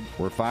Eldred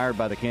were fired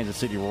by the Kansas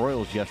City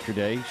Royals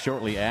yesterday,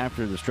 shortly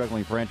after the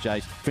struggling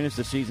franchise finished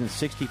the season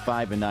 65-97.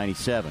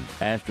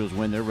 Astros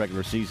win their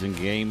regular season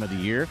game of the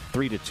year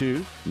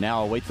 3-2.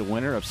 Now await the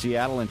winner of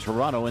Seattle and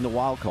Toronto in the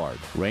wild card.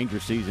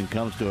 Rangers season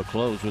comes to a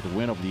close with a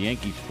win over the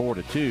Yankees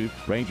 4-2.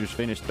 Rangers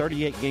finished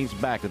 38 games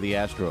back of the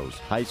Astros.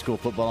 High school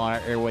football on our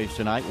airwaves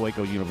tonight.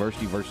 Waco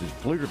University versus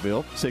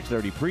Pflugerville,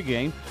 6:30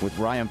 pregame with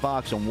Ryan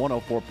Fox on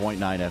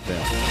 104.9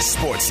 FM.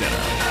 Sports Center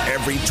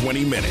every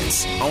 20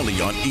 minutes, only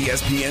on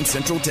ESPN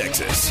Central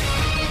Texas.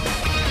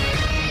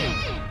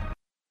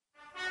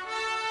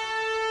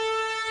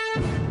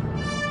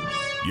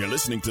 You're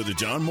listening to The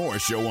John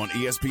Morris Show on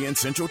ESPN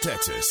Central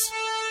Texas.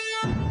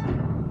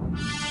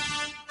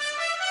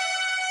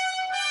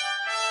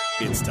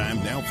 It's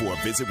time now for a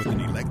visit with an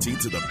electee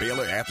to the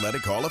Baylor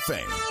Athletic Hall of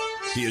Fame.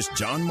 Here's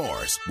John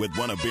Morris with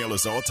one of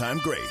Baylor's all-time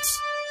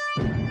greats.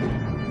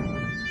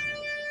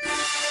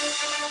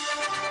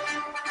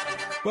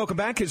 Welcome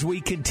back as we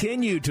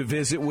continue to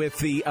visit with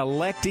the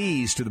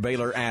electees to the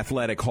Baylor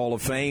Athletic Hall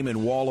of Fame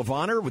and Wall of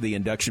Honor, with the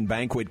induction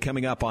banquet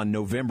coming up on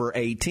November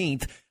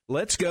 18th.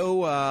 Let's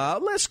go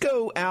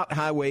out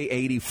Highway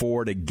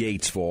 84 to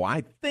Gatesville.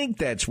 I think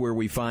that's where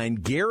we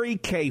find Gary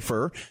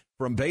Kafer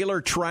from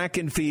Baylor Track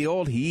and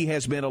Field. He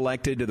has been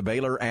elected to the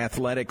Baylor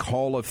Athletic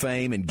Hall of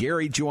Fame, and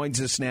Gary joins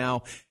us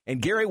now.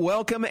 And Gary,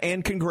 welcome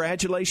and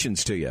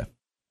congratulations to you.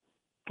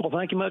 Well,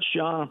 thank you much,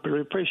 John. I really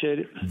appreciate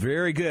it.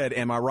 Very good.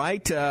 Am I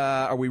right?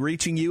 Are we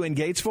reaching you in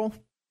Gatesville?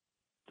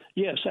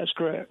 Yes, that's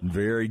correct.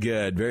 Very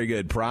good, very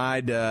good.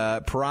 Pride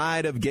of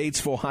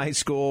Gatesville High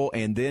School,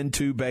 and then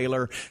to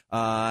Baylor.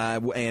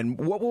 And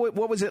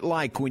what was it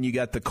like when you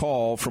got the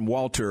call from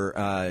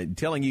Walter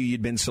telling you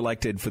you'd been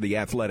selected for the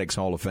Athletics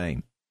Hall of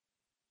Fame?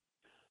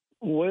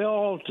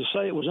 Well, to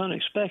say it was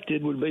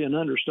unexpected would be an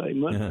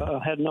understatement. I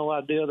had no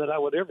idea that I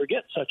would ever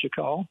get such a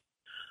call.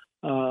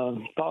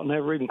 Thought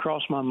never even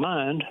crossed my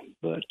mind,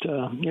 but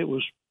it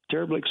was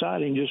terribly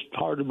exciting, just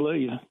hard to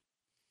believe.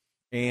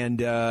 And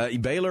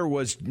Baylor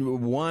was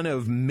one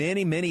of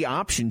many, many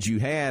options you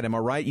had. Am I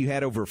right? You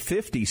had over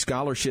 50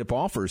 scholarship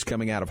offers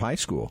coming out of high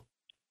school.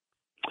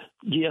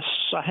 Yes,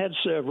 I had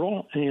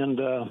several, and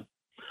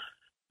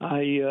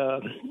I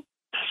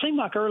seemed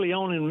like early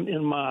on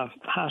in my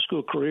high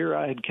school career,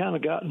 I had kind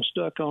of gotten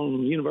stuck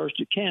on the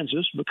University of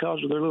Kansas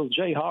because of their little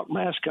Jayhawk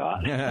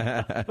mascot.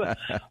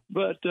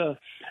 but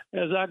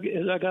as I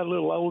got a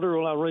little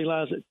older, I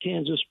realized that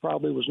Kansas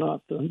probably was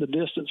not the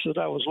distance that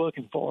I was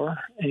looking for,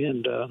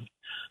 and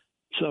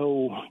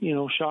so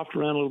shopped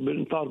around a little bit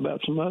and thought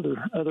about some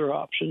other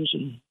options,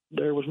 and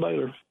there was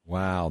Baylor.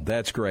 Wow,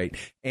 that's great.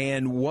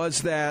 And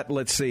was that,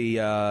 let's see,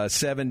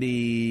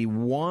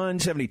 71,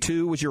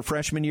 72 was your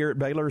freshman year at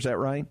Baylor? Is that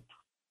right?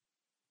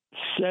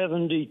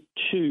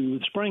 72.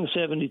 The spring of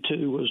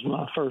 72 was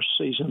my first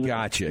season.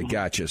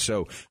 Gotcha.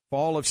 So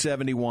fall of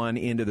 71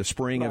 into the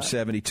spring of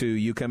 72,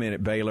 you come in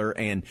at Baylor,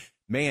 and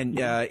man,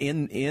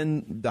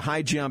 in the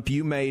high jump,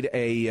 you made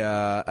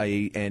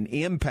an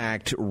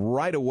impact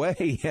right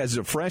away as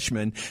a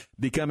freshman,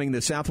 becoming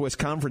the Southwest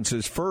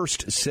Conference's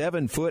first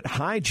 7-foot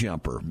high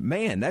jumper.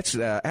 Man, that's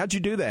how'd you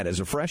do that as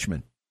a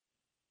freshman?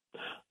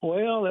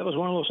 Well, that was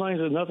one of those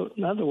things.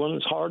 Another one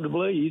that's hard to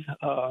believe.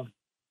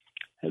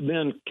 Had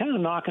been kind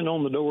of knocking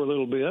on the door a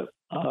little bit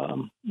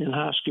in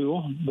high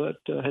school, but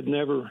had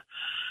never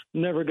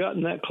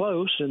gotten that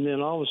close. And then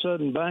all of a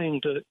sudden,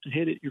 bang, to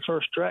hit it your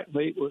first track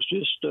meet was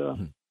just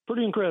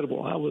pretty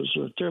incredible. I was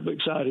terribly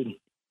excited.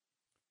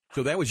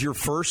 So that was your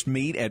first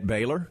meet at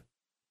Baylor?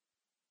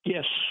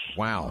 Yes.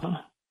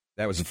 Wow.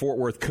 That was the Fort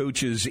Worth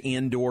Coaches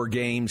Indoor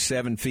Game,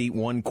 7 feet,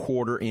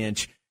 1/4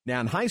 inch. Now,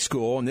 in high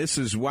school, and this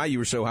is why you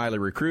were so highly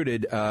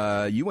recruited,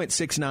 you went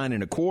 6'9"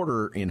 and a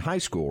quarter in high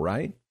school,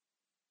 right?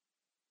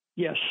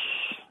 Yes.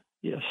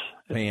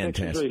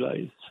 Fantastic.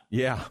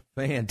 Yeah,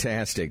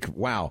 fantastic.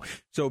 Wow.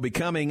 So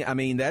becoming,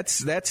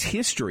 that's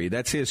history.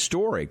 That's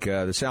historic.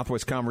 The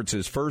Southwest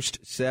Conference's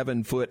first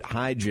 7-foot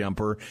high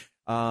jumper.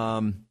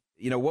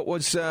 What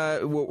was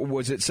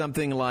it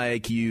something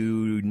like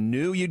you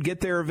knew you'd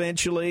get there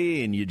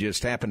eventually and you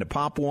just happened to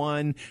pop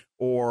one?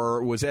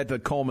 Or was that the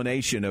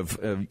culmination of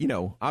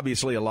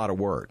obviously a lot of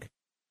work?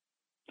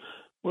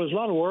 Well, it was a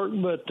lot of work,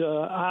 but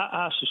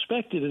I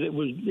suspected it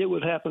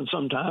would happen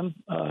sometime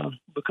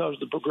because of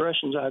the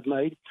progressions I'd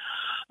made.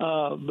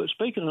 But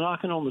speaking of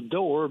knocking on the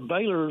door,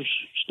 Baylor's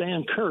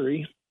Stan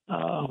Curry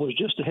was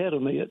just ahead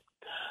of me at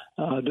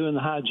doing the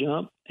high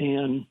jump,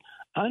 and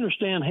I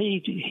understand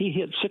he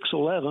hit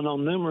 6'11"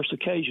 on numerous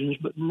occasions,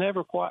 but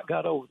never quite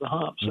got over the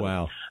hump. So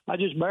wow! I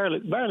just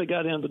barely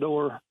got in the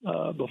door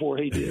before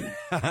he did.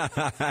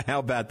 How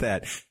about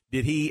that?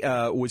 Did he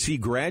was he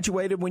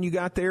graduated when you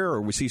got there,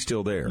 or was he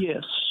still there?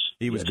 Yes.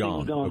 He was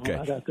gone. Okay.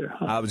 When I got there.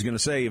 I was going to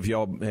say, if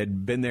y'all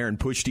had been there and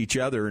pushed each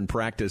other and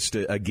practiced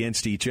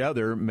against each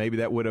other, maybe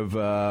that would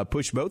have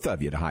pushed both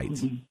of you to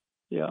heights. Mm-hmm.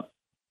 Yeah.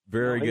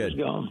 Very good. He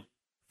was gone.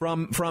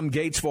 From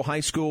Gatesville High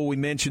School, we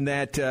mentioned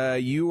that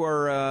you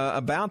are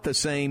about the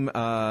same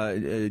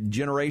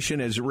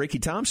generation as Ricky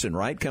Thompson,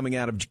 right? Coming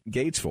out of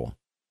Gatesville.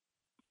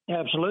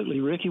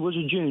 Absolutely. Ricky was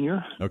a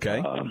junior. Okay.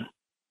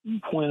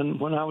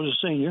 When I was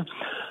a senior.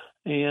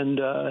 And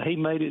he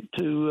made it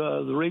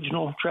to the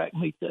regional track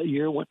meet that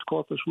year, went to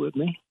Corpus with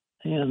me,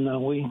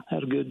 and we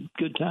had a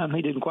good time.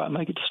 He didn't quite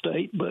make it to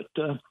state, but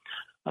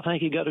I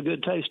think he got a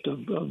good taste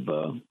of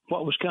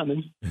what was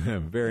coming.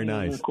 Very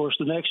nice. And of course,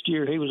 the next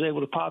year he was able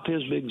to pop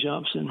his big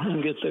jumps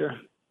and get there.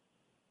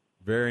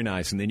 Very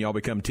nice. And then y'all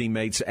become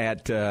teammates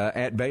at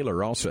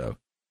Baylor also.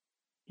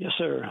 Yes,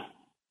 sir.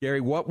 Gary,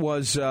 what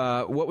was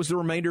the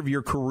remainder of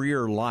your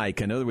career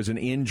like? I know there was an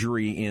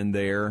injury in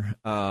there.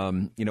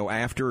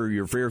 After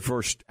your very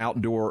first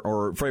outdoor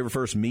or very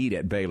first meet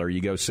at Baylor, you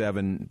go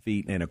 7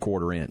 feet and a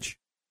quarter inch.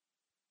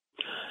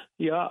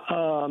 Yeah,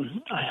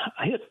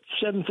 I hit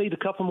 7 feet a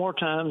couple more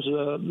times.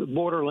 The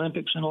Border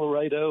Olympics in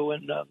Laredo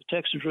and the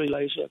Texas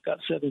Relays, I got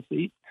 7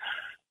 feet,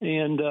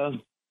 and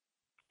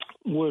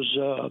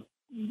was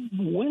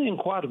winning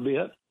quite a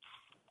bit.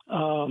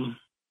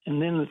 And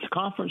then at the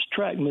conference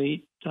track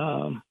meet,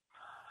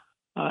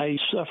 I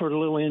suffered a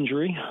little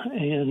injury,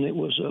 and it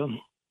was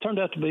turned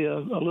out to be a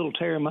little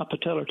tear in my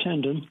patellar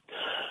tendon,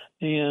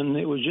 and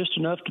it was just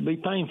enough to be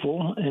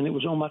painful, and it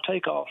was on my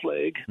takeoff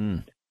leg,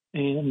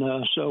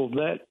 and so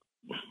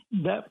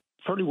that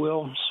pretty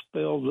well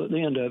spelled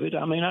the end of it.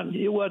 I mean,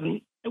 it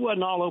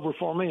wasn't all over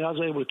for me. I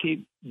was able to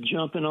keep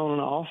jumping on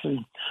and off,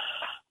 and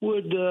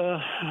would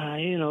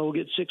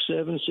get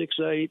 6'7",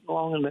 6'8",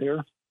 along in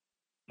there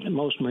at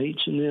most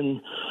meets. And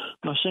then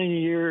my senior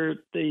year at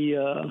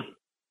the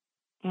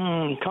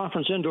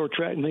conference indoor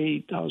track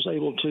meet, I was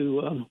able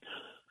to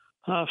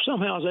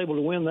somehow I was able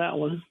to win that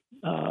one,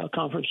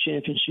 conference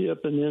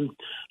championship. And then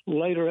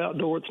later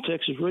outdoor at the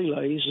Texas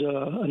Relays,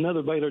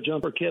 another Baylor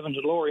jumper, Kevin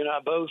DeLory, and I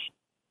both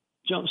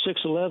jumped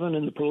 6'11"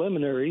 in the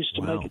preliminaries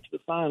to make it to the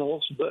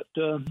finals. But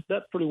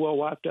that pretty well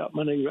wiped out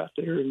my knee right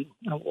there, and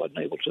I wasn't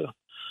able to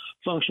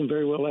function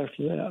very well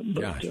after that.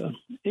 But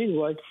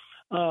anyway,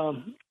 a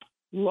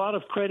lot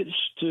of credits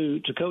to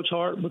Coach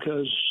Hart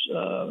because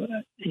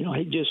he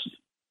just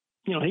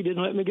he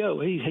didn't let me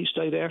go. He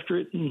stayed after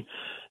it and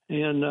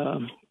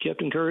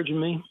kept encouraging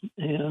me.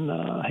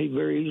 And he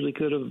very easily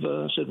could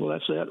have said, "Well,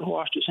 that's that," and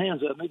washed his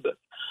hands of me. But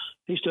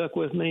he stuck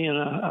with me, and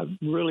I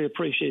really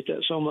appreciate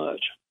that so much.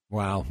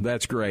 Wow,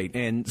 that's great.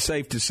 And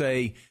safe to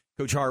say,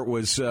 Coach Hart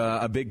was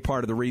a big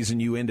part of the reason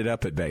you ended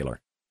up at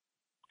Baylor.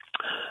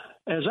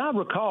 As I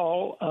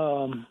recall,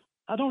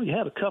 I'd only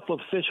had a couple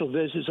of official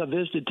visits. I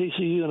visited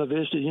TCU and I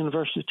visited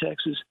University of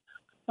Texas,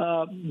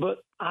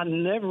 but I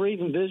never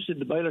even visited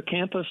the Baylor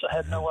campus. I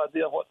had no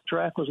idea what the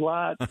track was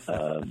like.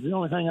 The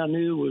only thing I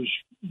knew was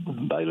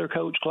Baylor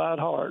coach Clyde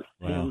Hart.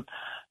 Wow. And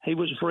he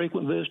was a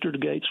frequent visitor to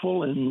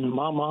Gatesville, and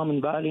my mom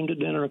invited him to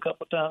dinner a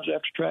couple of times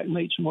after track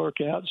meets and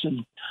workouts,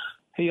 and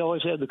he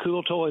always had the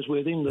cool toys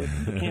with him, the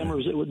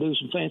cameras that would do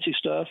some fancy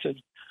stuff,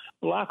 and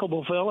a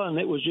likable fella. And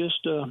it was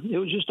just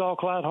all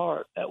Clyde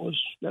Hart. That was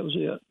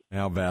it.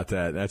 How about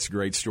that? That's a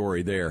great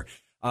story there.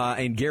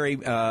 And Gary,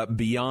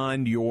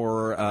 beyond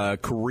your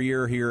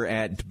career here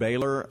at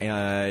Baylor,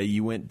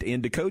 you went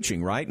into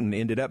coaching, right, and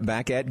ended up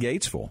back at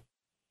Gatesville.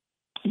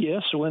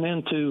 Yes, I went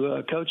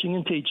into coaching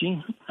and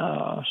teaching.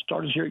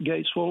 Started here at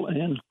Gatesville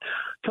and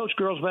coached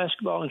girls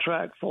basketball and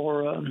track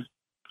for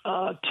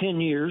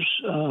 10 years.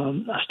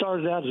 I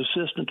started out as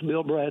assistant to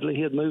Bill Bradley.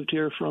 He had moved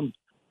here from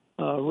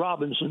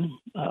Robinson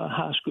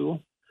High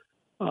School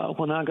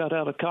when I got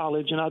out of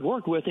college, and I'd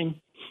worked with him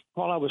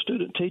while I was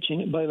student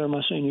teaching at Baylor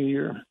my senior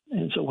year.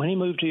 And so when he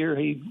moved here,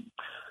 he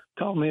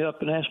called me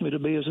up and asked me to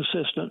be his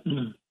assistant,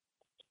 and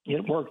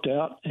it worked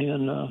out,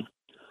 and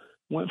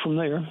went from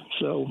there.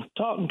 So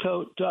taught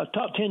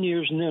 10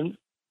 years, and then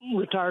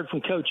retired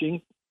from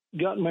coaching,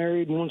 got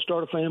married and wanted to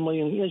start a family.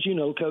 And as you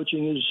know,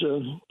 coaching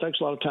takes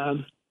a lot of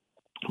time.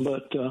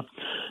 But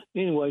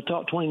anyway,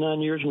 taught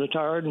 29 years and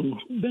retired, and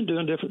been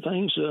doing different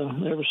things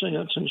ever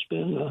since.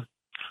 And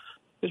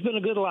it's been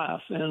a good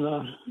life, and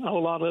I owe a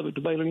lot of it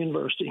to Baylor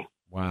University.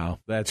 Wow,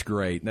 that's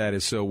great. That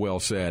is so well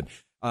said.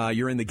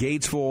 You're in the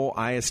Gatesville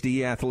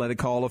ISD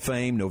Athletic Hall of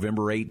Fame.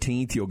 November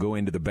 18th, you'll go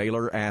into the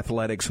Baylor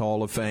Athletics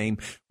Hall of Fame.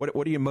 What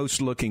are you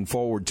most looking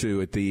forward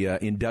to at the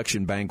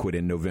induction banquet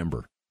in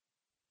November?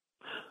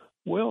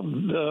 Well,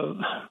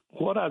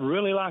 what I'd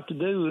really like to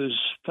do is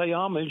pay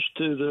homage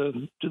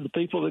to the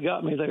people that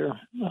got me there.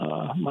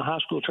 My high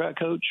school track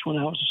coach when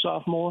I was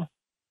a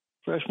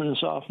freshman and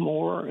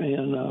sophomore,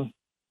 and I'm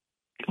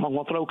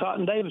going to throw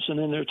Cotton Davidson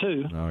in there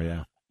too. Oh,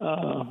 yeah.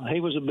 He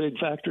was a big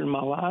factor in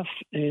my life,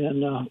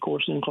 and, of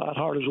course, then Clyde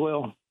Hart as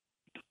well.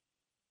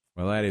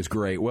 Well, that is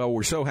great. Well,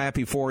 we're so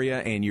happy for you,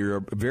 and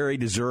you're very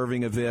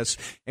deserving of this.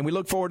 And we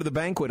look forward to the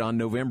banquet on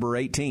November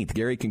 18th.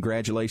 Gary,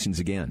 congratulations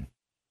again.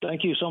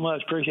 Thank you so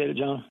much. Appreciate it,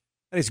 John.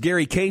 That is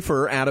Gary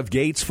Kafer out of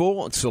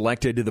Gatesville,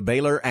 selected to the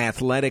Baylor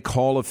Athletic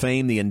Hall of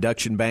Fame. The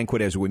induction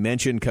banquet, as we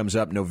mentioned, comes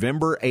up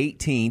November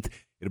 18th.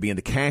 It'll be in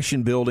the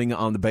Cashin Building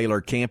on the Baylor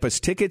campus.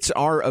 Tickets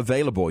are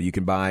available. You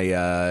can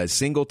buy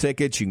single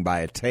tickets. You can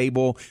buy a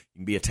table. You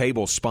can be a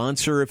table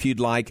sponsor if you'd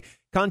like.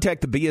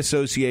 Contact the Bee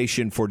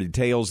Association for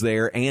details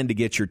there and to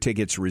get your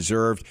tickets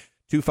reserved.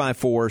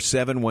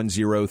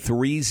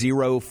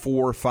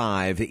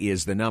 254-710-3045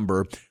 is the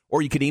number.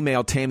 Or you could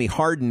email Tammy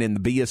Harden in the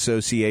Bee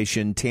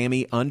Association,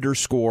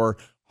 Tammy_Harden,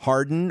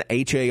 Hardin,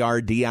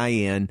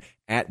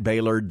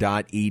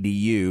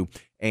 @Baylor.edu.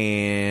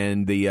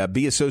 And the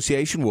Bee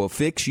Association will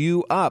fix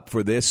you up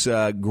for this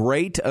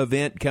great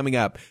event coming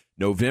up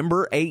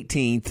November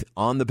 18th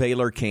on the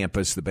Baylor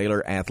campus, the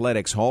Baylor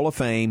Athletics Hall of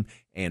Fame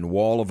and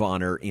Wall of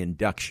Honor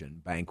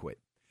induction banquet.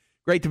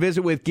 Great to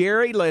visit with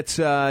Gary. Let's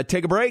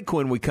take a break.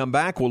 When we come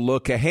back, we'll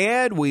look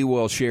ahead. We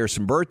will share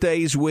some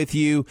birthdays with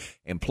you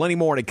and plenty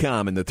more to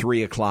come in the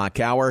 3 o'clock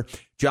hour.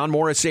 John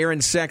Morris,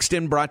 Aaron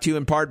Sexton, brought to you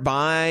in part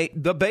by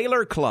the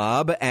Baylor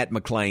Club at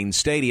McLean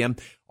Stadium.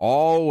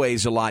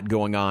 Always a lot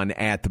going on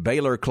at the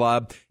Baylor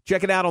Club.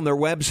 Check it out on their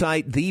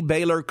website,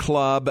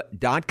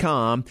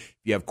 thebaylorclub.com. If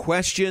you have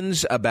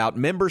questions about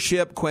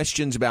membership,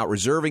 questions about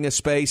reserving a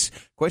space,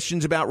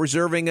 questions about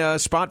reserving a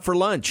spot for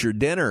lunch or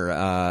dinner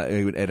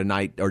at a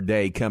night or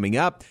day coming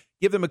up,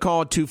 give them a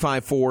call at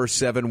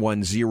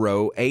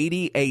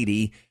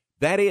 254-710-8080.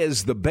 That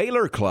is the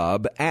Baylor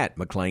Club at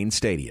McLean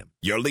Stadium.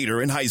 Your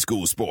leader in high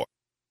school sport.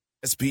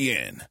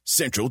 ESPN,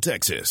 Central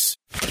Texas.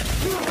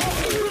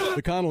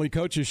 The Connolly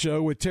Coaches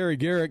Show with Terry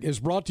Garrick is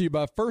brought to you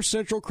by First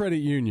Central Credit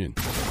Union.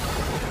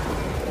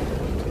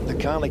 The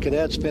Connolly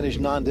Cadets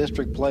finished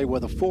non-district play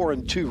with a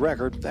 4-2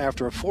 record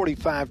after a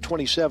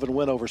 45-27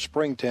 win over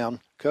Springtown.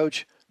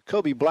 Coach,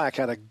 Kobe Black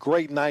had a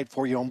great night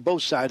for you on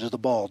both sides of the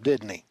ball,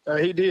 didn't he?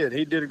 He did.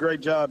 He did a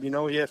great job. You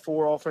know, he had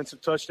 4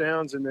 offensive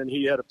touchdowns, and then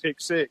he had a pick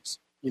 6.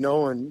 You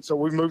know, and so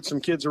we moved some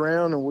kids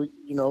around, and we,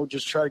 you know,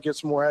 just try to get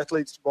some more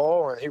athletes to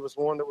ball. And he was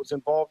one that was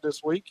involved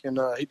this week, and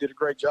he did a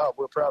great job.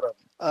 We're proud of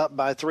him. Up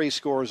by 3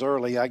 scores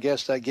early, I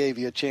guess that gave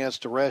you a chance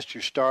to rest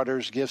your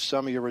starters, give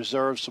some of your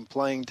reserves some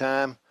playing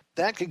time.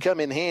 That could come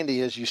in handy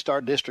as you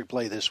start district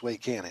play this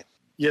week, can't it?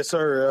 Yes,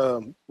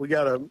 sir. We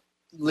got a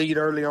lead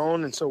early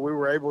on, and so we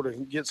were able to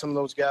get some of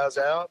those guys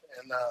out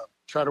and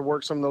try to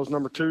work some of those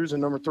number 2s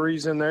and number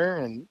 3s in there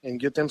and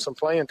get them some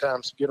playing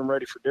time to get them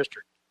ready for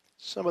district.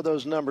 Some of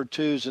those number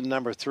 2s and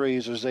number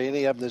 3s, is there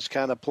any of them that's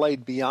kind of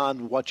played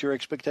beyond what your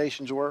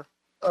expectations were?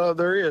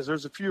 There is.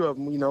 There's a few of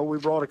them. You know, we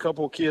brought a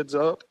couple of kids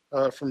up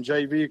from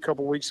JV a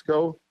couple of weeks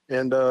ago.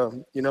 And,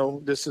 you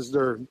know, this is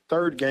their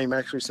 3rd game,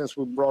 actually, since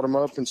we brought them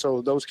up. And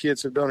so those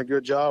kids have done a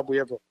good job. We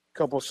have a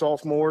couple of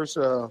sophomores,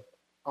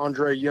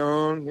 Andre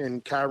Young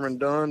and Kyron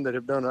Dunn, that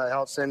have done an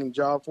outstanding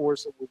job for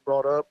us that we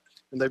brought up.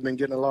 And they've been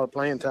getting a lot of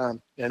playing time.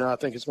 And I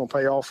think it's going to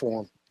pay off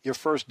for them. Your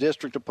first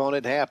district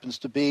opponent happens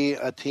to be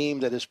a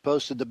team that has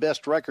posted the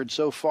best record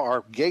so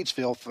far,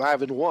 Gatesville,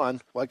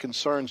 5-1. What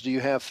concerns do you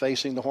have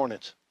facing the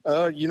Hornets?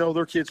 You know,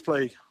 their kids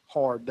play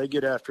hard. They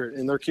get after it,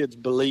 and their kids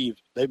believe.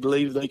 They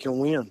believe they can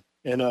win.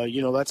 And,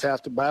 you know, that's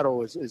half the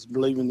battle is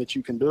believing that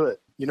you can do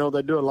it.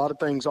 they do a lot of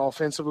things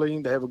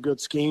offensively. They have a good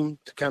scheme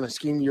to kind of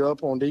scheme you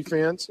up on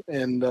defense,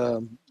 and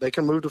they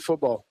can move the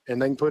football,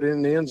 and they can put it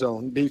in the end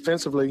zone.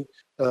 Defensively,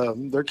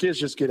 their kids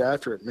just get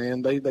after it,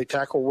 man. They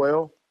tackle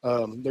well.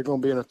 They're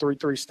going to be in a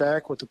 3-3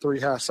 stack with a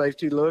 3-high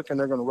safety look, and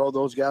they're going to roll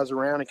those guys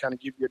around and kind of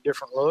give you a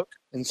different look.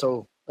 And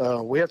so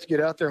we have to get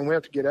out there, and we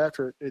have to get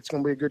after it. It's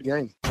going to be a good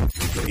game.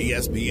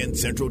 ESPN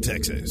Central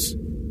Texas.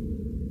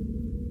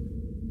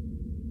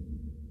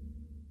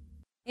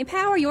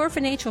 Empower your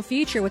financial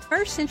future with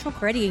First Central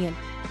Credit Union.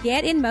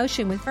 Get in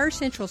motion with First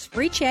Central's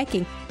free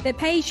checking that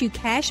pays you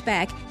cash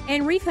back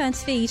and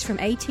refunds fees from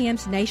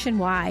ATMs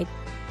nationwide.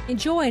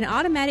 Enjoy an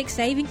automatic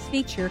savings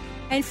feature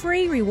and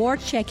free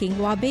rewards checking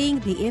while being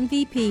the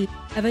MVP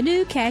of a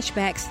new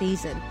cashback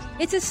season.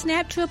 It's a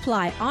snap to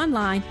apply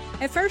online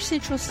at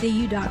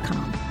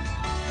firstcentralcu.com.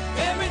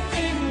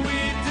 Everything we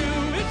do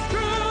is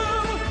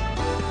true.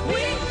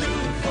 We do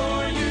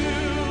for you.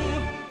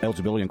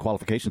 Eligibility and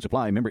qualifications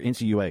apply. Member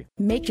NCUA.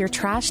 Make your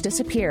trash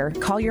disappear.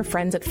 Call your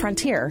friends at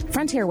Frontier.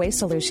 Frontier Waste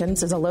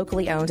Solutions is a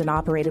locally owned and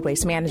operated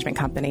waste management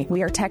company.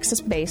 We are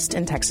Texas-based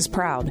and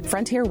Texas-proud.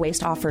 Frontier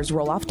Waste offers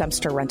roll-off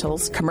dumpster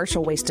rentals,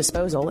 commercial waste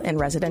disposal, and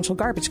residential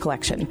garbage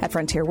collection. At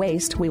Frontier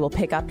Waste, we will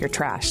pick up your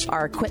trash.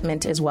 Our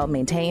equipment is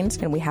well-maintained,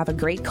 and we have a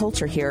great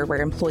culture here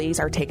where employees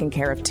are taken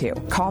care of, too.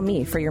 Call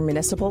me for your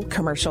municipal,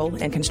 commercial,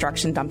 and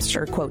construction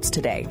dumpster quotes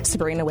today.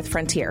 Sabrina with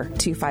Frontier,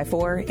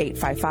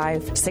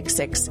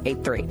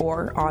 254-855-6683.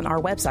 Or on our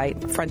website,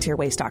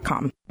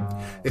 frontierwaste.com.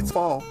 It's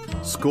fall,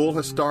 school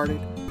has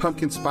started,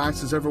 pumpkin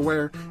spice is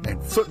everywhere,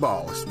 and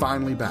football is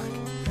finally back.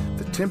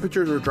 The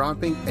temperatures are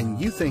dropping, and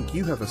you think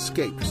you have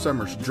escaped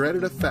summer's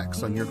dreaded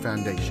effects on your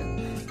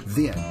foundation.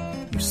 Then,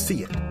 you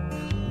see it.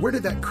 Where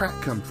did that crack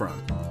come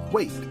from?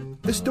 Wait,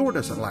 this door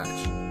doesn't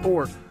latch.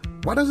 Or,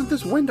 why doesn't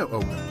this window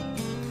open?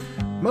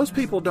 Most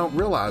people don't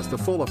realize the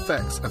full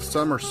effects of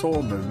summer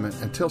soil movement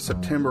until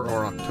September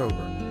or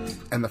October.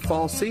 And the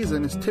fall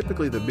season is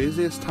typically the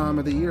busiest time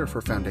of the year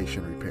for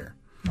foundation repair.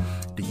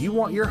 Do you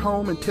want your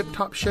home in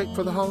tip-top shape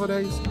for the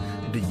holidays?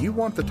 Do you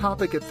want the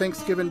topic at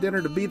Thanksgiving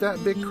dinner to be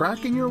that big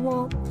crack in your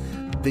wall?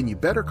 Then you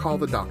better call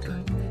the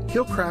doctor.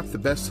 He'll craft the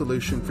best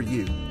solution for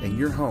you and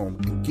your home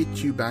and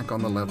get you back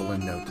on the level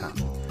in no time.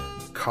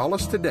 Call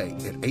us today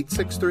at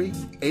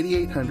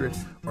 863-8800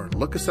 or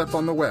look us up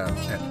on the web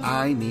at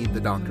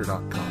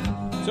ineedthedoctor.com.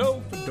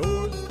 So for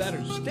doors that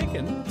are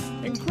sticking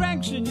and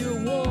cracks in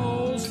your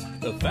walls,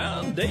 the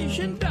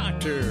Foundation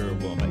Doctor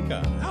will make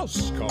a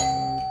house call.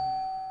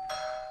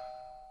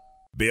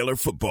 Baylor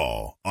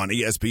football on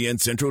ESPN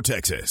Central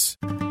Texas.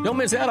 Don't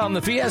miss out on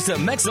the Fiesta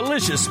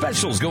Mexalicious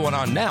specials going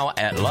on now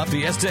at La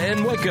Fiesta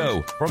in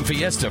Waco. From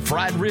Fiesta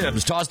fried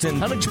ribs tossed in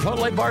honey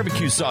chipotle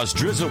barbecue sauce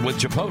drizzled with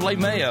chipotle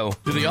mayo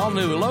to the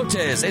all-new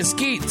elotes,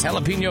 esquites,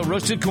 jalapeno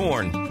roasted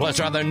corn. Plus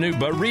our their new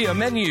Barilla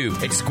menu.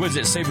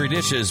 Exquisite savory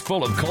dishes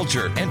full of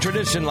culture and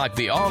tradition like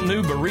the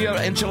all-new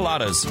Barilla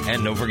enchiladas.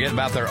 And don't forget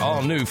about their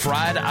all-new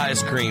fried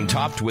ice cream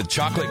topped with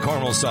chocolate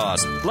caramel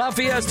sauce. La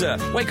Fiesta,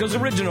 Waco's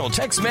original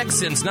Tex-Mex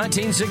since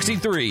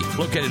 1963.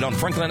 Located on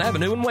Franklin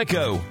Avenue in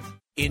Waco.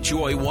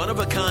 Enjoy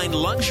one-of-a-kind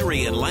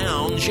luxury and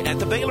lounge at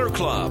the Baylor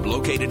Club,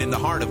 located in the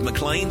heart of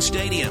McLean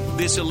Stadium.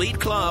 This elite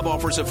club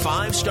offers a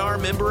 5-star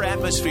member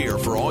atmosphere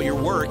for all your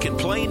work and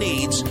play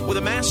needs with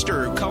a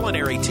master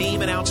culinary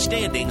team and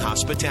outstanding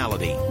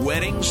hospitality.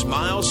 Weddings,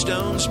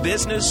 milestones,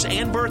 business,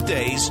 and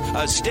birthdays.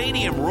 A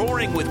stadium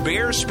roaring with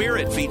Bear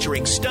spirit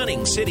featuring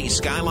stunning city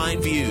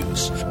skyline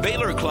views.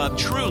 Baylor Club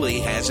truly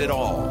has it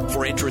all.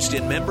 For interest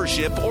in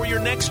membership or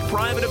your next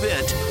private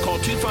event, call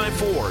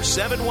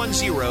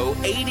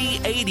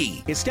 254-710-8080.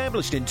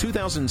 Established in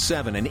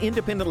 2007 and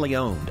independently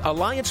owned,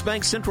 Alliance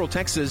Bank Central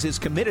Texas is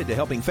committed to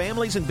helping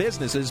families and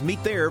businesses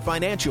meet their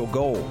financial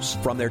goals.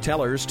 From their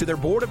tellers to their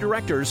board of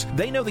directors,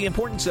 they know the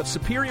importance of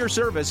superior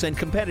service and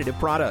competitive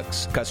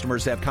products.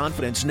 Customers have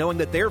confidence knowing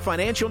that their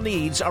financial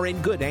needs are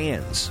in good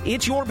hands.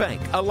 It's your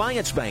bank,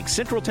 Alliance Bank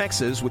Central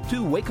Texas, with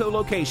 2 Waco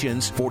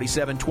locations,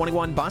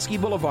 4721 Bosque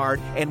Boulevard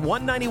and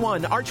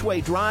 191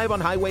 Archway Drive on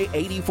Highway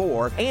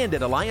 84, and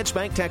at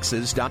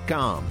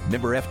AllianceBankTexas.com.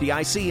 Member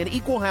FDIC and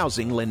Equal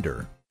Housing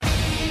lender.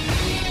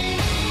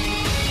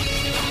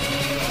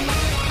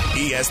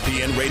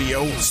 ESPN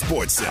Radio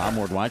Sports Center. I'm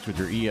Ward Weitz with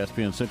your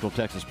ESPN Central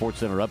Texas Sports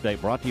Center update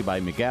brought to you by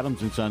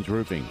McAdams & Sons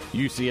Roofing.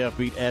 UCF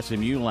beat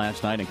SMU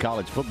last night in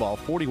college football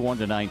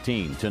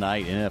 41-19.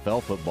 Tonight,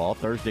 NFL football.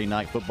 Thursday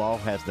night football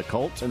has the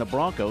Colts and the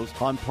Broncos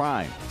on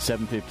Prime.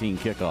 7:15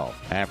 kickoff.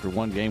 After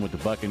one game with the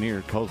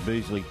Buccaneers, Coach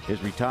Beasley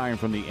is retiring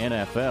from the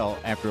NFL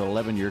after an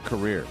 11-year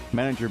career.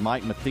 Manager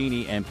Mike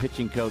Matheny and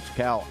pitching coach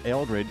Cal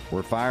Eldred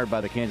were fired by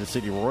the Kansas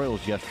City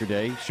Royals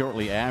yesterday,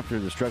 shortly after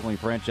the struggling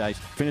franchise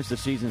finished the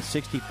season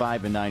 65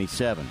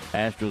 95-97.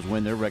 Astros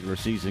win their regular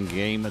season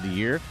game of the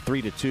year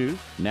 3-2.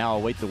 Now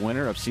await the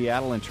winner of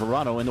Seattle and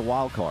Toronto in the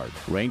wild card.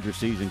 Rangers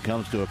season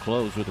comes to a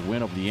close with a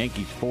win over the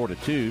Yankees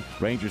 4-2.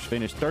 Rangers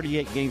finished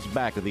 38 games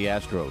back of the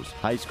Astros.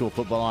 High school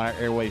football on our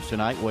airwaves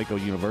tonight. Waco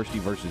University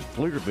versus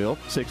Pflugerville.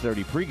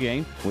 6:30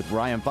 pregame with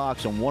Ryan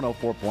Fox on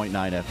 104.9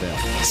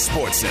 FM.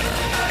 Sports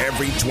Center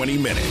every 20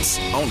 minutes,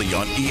 only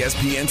on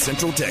ESPN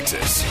Central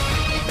Texas.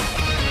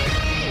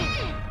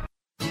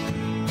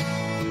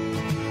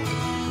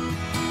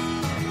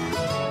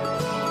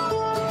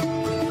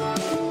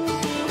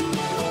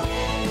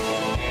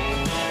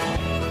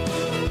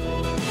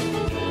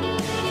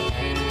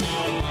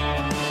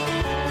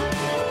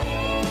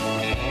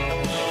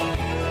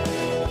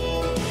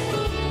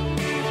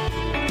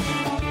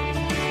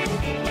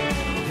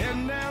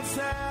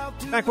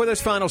 Back with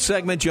this final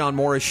segment, John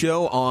Morris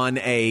Show on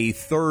a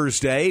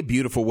Thursday.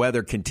 Beautiful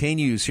weather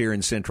continues here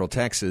in Central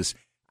Texas.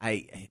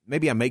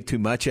 Maybe I make too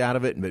much out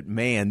of it, but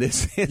man,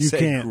 this is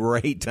a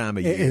great time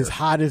of year. As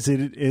hot as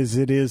it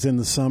is in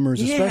the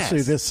summers,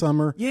 especially this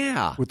summer.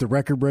 Yeah. With the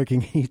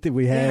record-breaking heat that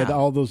we had,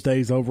 all those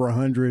days over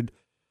 100.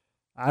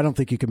 I don't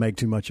think you can make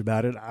too much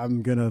about it.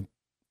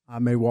 I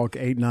may walk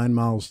 8-9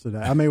 miles today.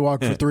 I may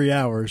walk for 3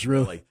 hours.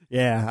 Really?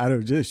 Yeah.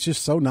 It's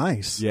just so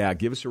nice. Yeah.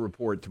 Give us a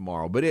report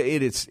tomorrow. But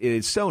it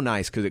is so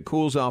nice because it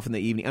cools off in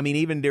the evening. I mean,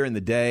 even during the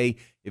day,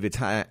 if it's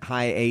high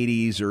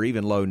 80s or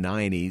even low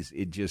 90s,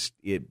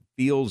 it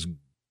feels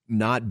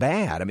not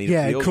bad. I mean,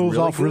 it cools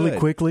really off really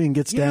quickly and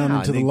gets down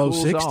into the low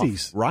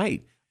 60s. Off.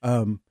 Right.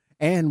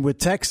 And with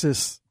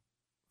Texas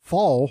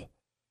fall,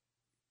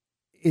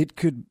 it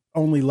could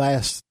only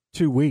last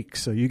 2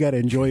 weeks, so you got to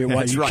enjoy it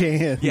while you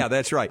can. Yeah,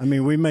 that's right. I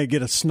mean, we may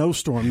get a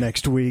snowstorm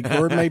next week,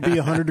 or it may be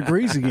 100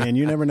 degrees again.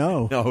 You never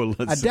know. No,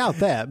 I doubt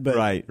that. But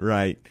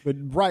right. But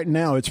right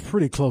now, it's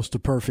pretty close to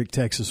perfect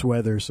Texas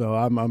weather, so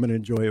I'm going to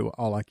enjoy it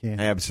all I can.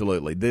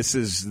 Absolutely.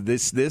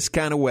 This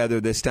kind of weather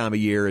this time of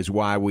year is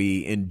why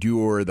we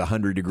endure the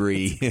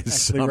 100-degree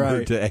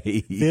summer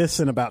days. This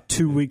and about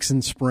 2 weeks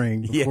in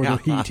spring before the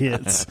heat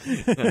hits.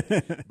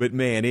 But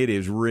man, it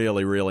is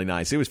really, really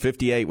nice. It was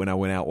 58 when I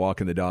went out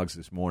walking the dogs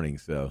this morning,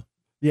 so.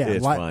 Yeah,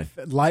 it's fine.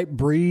 Light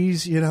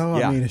breeze,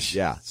 I mean, it's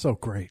so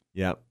great.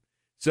 Yeah.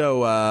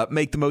 So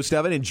make the most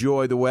of it.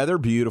 Enjoy the weather.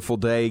 Beautiful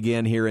day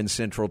again here in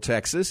Central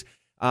Texas.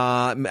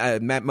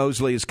 Matt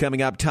Mosley is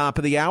coming up top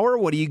of the hour.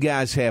 What do you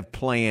guys have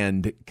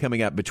planned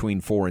coming up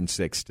between 4 and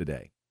 6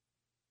 today?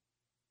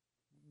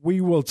 We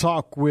will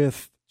talk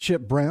with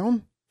Chip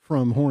Brown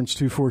from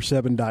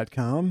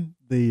horns247.com.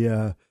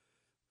 The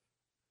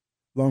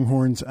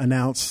Longhorns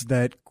announced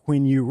that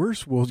Quinn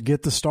Ewers will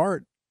get the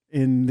start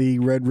in the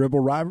Red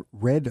River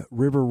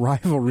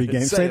rivalry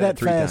game. Say that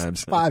 3 fast,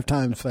 times. 5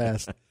 times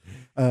fast.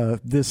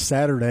 This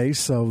Saturday,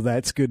 so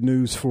that's good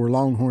news for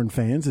Longhorn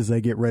fans as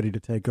they get ready to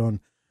take on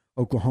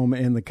Oklahoma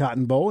in the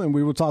Cotton Bowl. And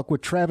we will talk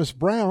with Travis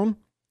Brown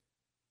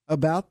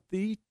about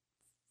the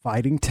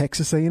Fighting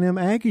Texas A&M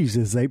Aggies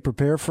as they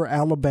prepare for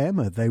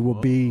Alabama. They will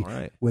be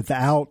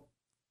without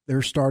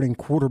their starting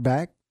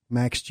quarterback,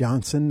 Max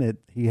Johnson.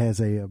 He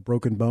has a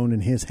broken bone in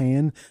his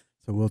hand,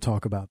 so we'll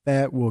talk about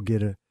that. We'll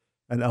get an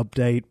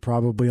update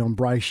probably on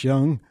Bryce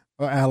Young,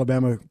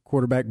 Alabama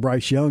quarterback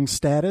Bryce Young's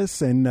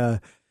status, and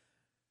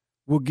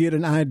we'll get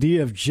an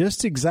idea of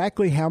just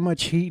exactly how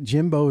much heat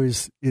Jimbo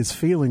is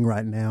feeling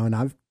right now. And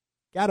I've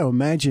got to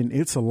imagine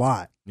it's a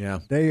lot. Yeah.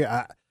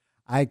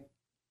 I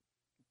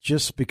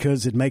just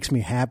because it makes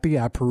me happy,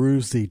 I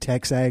peruse the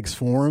TexAgs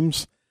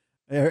forums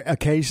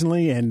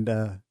occasionally,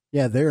 and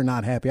they're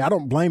not happy. I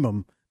don't blame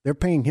them. They're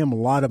paying him a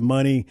lot of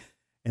money,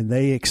 and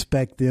they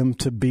expect them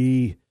to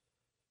be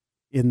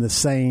on the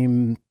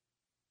same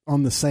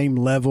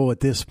level at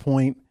this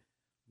point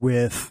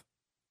with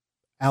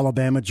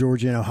Alabama,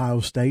 Georgia, and Ohio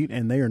State,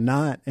 and they're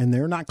not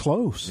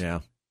close.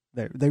 Yeah,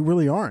 they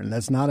really aren't.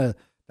 That's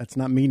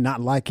not me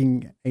not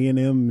liking A&M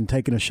and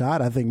taking a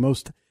shot. I think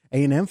most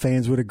A&M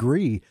fans would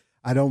agree.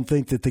 I don't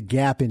think that the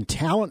gap in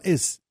talent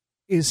is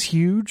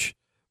huge,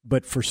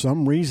 but for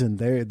some reason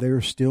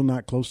they're still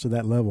not close to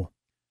that level.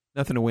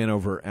 Nothing to win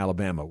over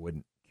Alabama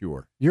wouldn't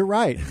cure. You're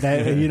right.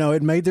 That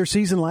it made their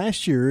season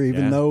last year,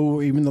 even though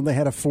they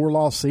had a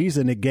 4-loss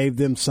season, it gave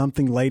them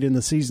something late in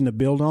the season to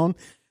build on.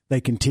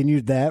 They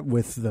continued that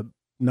with the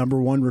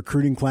number 1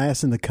 recruiting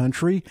class in the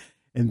country,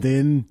 and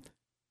then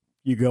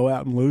you go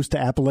out and lose to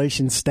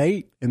Appalachian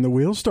State, and the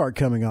wheels start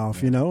coming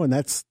off. And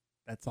that's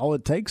all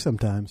it takes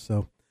sometimes.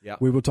 So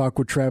we will talk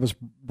with Travis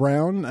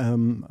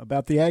Brown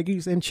about the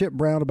Aggies and Chip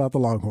Brown about the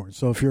Longhorns.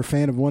 So if you're a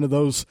fan of one of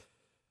those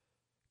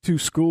 2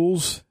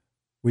 schools,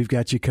 we've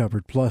got you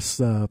covered.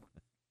 Plus,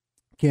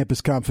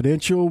 Campus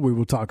Confidential, we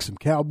will talk some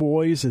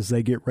Cowboys as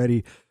they get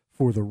ready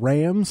for the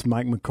Rams.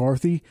 Mike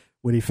McCarthy,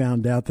 when he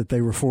found out that they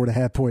were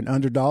 4.5-point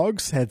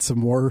underdogs, had some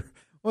more.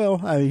 Well,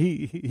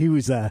 he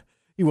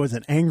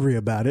wasn't angry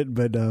about it,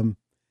 but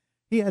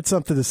he had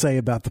something to say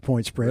about the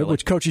point spread,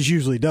 which coaches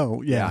usually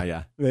don't.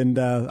 Yeah. And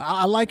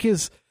I like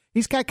he's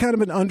got kind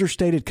of an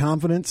understated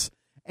confidence,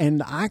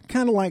 and I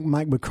kind of like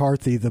Mike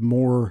McCarthy the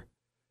more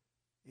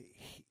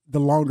the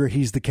longer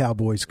he's the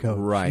Cowboys coach.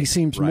 Right. He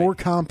seems more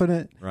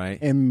competent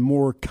and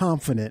more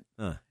confident,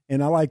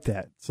 and I like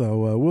that.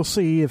 So we'll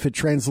see if it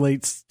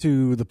translates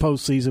to the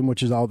postseason,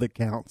 which is all that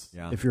counts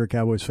if you're a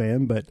Cowboys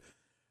fan. But,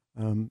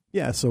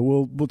 so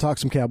we'll talk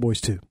some Cowboys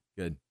too.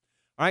 Good.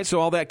 All right, so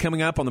all that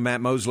coming up on the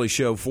Matt Mosley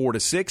Show 4 to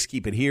 6.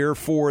 Keep it here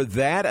for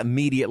that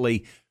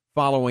immediately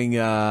following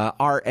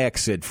our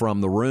exit from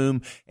the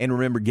room. And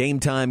remember, game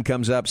time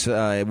comes up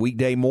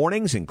weekday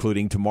mornings,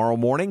 including tomorrow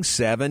morning,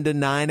 7 to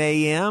 9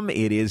 a.m.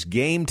 It is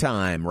game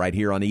time right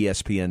here on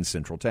ESPN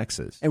Central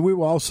Texas. And we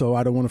will also,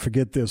 I don't want to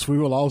forget this, we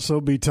will also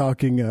be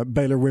talking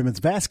Baylor women's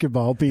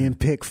basketball being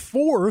picked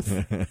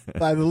 4th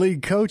by the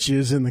league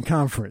coaches in the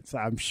conference.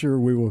 I'm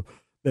sure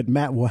that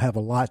Matt will have a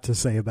lot to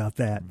say about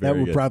that. That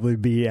will probably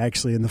be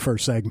actually in the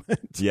first segment.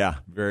 Yeah,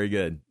 very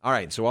good. All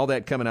right, so all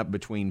that coming up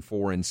between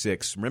 4 and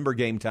 6. Remember,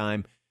 game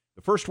time,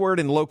 the first word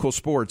in local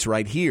sports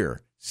right here,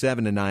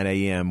 7 to 9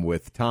 a.m.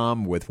 with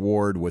Tom, with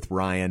Ward, with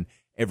Ryan,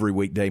 every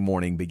weekday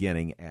morning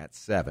beginning at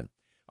 7.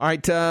 All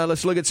right,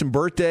 let's look at some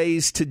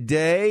birthdays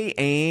today,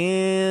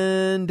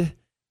 and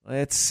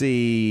let's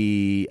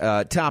see.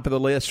 Top of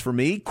the list for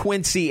me,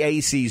 Quincy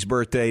Acey's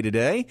birthday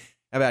today.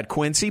 How about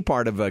Quincy,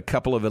 part of a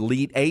couple of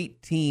Elite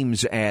 8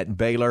 teams at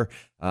Baylor?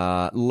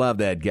 Love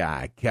that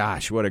guy.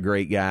 Gosh, what a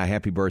great guy.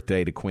 Happy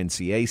birthday to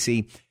Quincy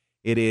Acey.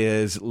 It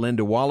is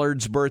Linda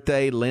Wallard's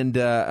birthday.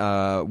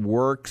 Linda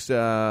works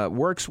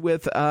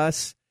with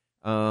us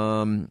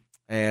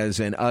as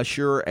an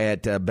usher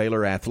at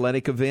Baylor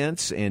athletic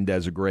events and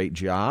does a great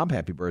job.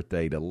 Happy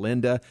birthday to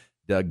Linda.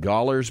 Doug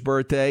Galler's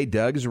birthday.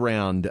 Doug's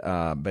around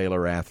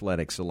Baylor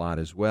athletics a lot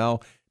as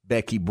well.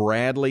 Becky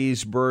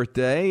Bradley's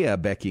birthday,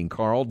 Becky and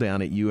Carl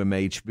down at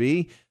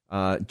UMHB.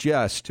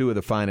 Just two of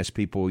the finest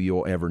people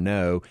you'll ever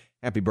know.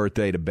 Happy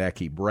birthday to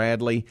Becky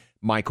Bradley.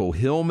 Michael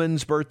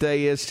Hillman's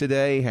birthday is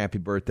today. Happy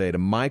birthday to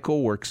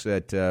Michael. Works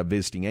at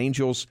Visiting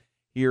Angels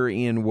here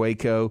in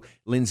Waco.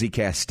 Lindsay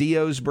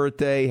Castillo's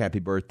birthday. Happy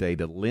birthday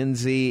to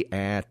Lindsay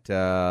at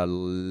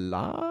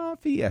La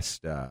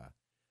Fiesta.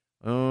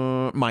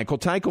 Michael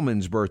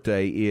Teichelman's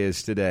birthday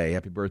is today.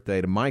 Happy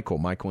birthday to Michael.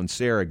 Michael and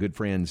Sarah, good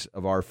friends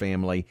of our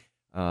family.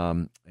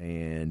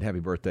 And happy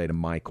birthday to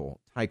Michael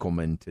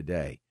Teichelman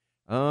today.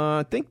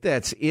 I think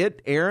that's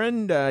it.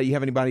 Aaron, you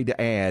have anybody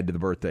to add to the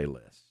birthday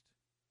list?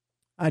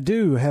 I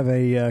do have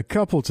a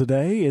couple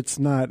today. It's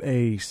not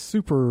a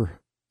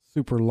super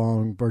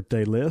long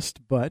birthday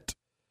list, but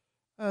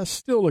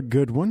still a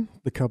good one,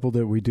 the couple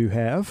that we do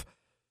have.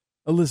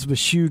 Elizabeth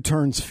Shue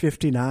turns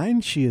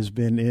 59. She has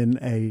been in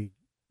a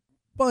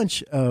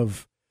bunch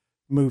of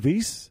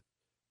movies.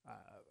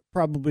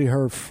 Probably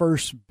her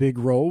first big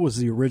role was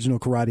the original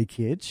Karate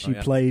Kid. She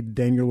played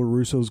Daniel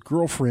LaRusso's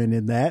girlfriend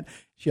in that.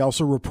 She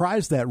also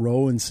reprised that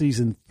role in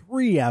season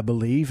 3, I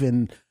believe,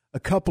 in a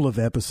couple of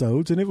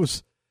episodes, and it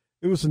was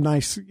a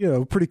nice,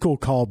 pretty cool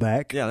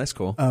callback. Yeah, that's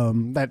cool.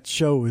 That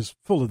show is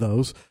full of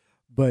those.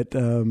 But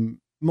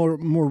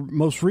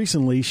most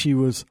recently, she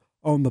was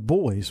on The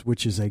Boys,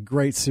 which is a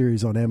great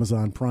series on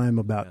Amazon Prime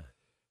about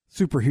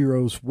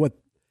superheroes. What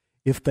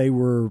if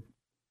superheroes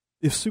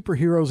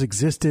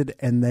existed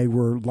and they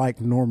were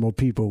like normal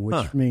people,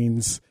 which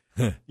means,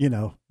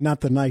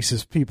 not the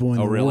nicest people in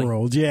the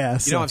world. Yeah.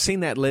 So, I've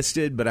seen that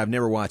listed, but I've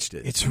never watched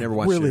it. It's never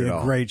watched really it at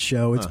all. A great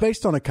show. It's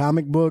based on a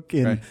comic book,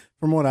 and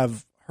from what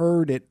I've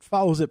heard, it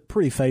follows it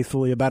pretty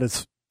faithfully, about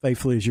as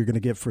faithfully as you're going to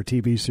get for a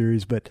TV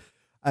series. But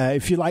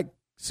if you like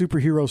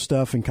superhero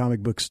stuff and comic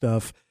book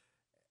stuff,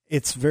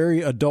 it's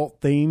very adult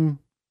theme,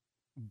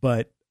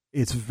 but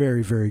it's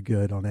very, very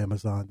good on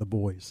Amazon, The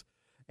Boys.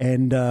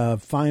 And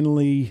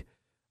finally,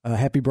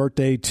 happy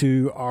birthday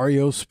to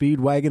REO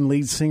Speedwagon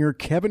lead singer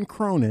Kevin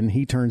Cronin.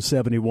 He turned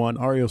 71.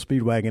 REO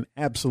Speedwagon,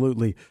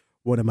 absolutely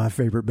one of my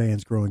favorite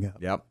bands growing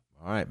up. Yep.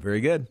 All right, very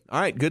good. All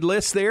right, good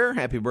list there.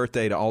 Happy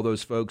birthday to all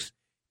those folks.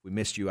 If we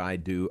missed you, I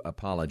do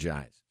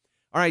apologize.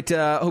 All right,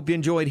 hope you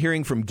enjoyed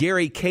hearing from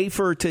Gary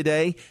Kafer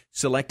today,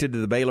 selected to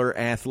the Baylor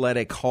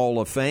Athletic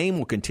Hall of Fame.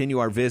 We'll continue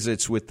our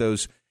visits with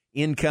those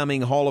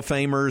incoming Hall of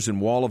Famers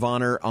and Wall of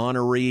Honor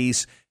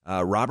honorees.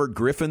 Robert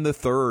Griffin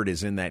III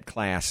is in that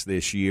class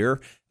this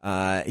year.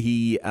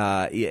 He,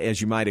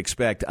 as you might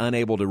expect,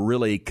 unable to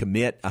really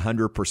commit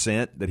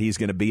 100% that he's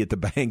going to be at the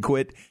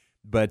banquet.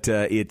 But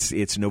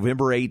it's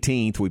November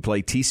 18th. We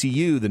play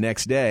TCU the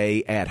next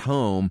day at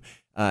home.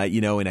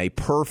 In a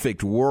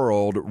perfect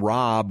world,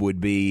 Rob would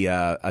be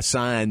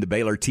assigned the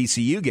Baylor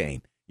TCU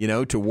game,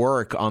 to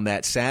work on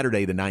that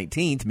Saturday the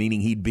 19th,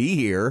 meaning he'd be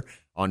here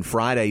on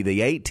Friday the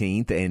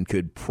 18th and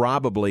could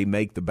probably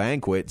make the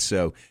banquet.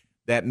 So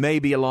that may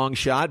be a long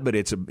shot, but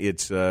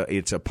it's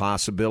a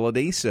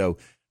possibility. So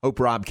hope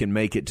Rob can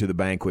make it to the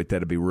banquet.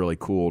 That'd be really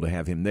cool to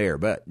have him there.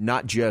 But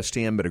not just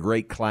him, but a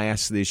great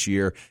class this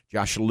year.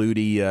 Josh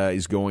Ludi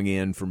is going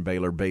in from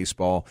Baylor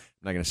baseball.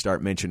 I'm not going to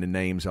start mentioning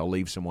names. I'll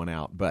leave someone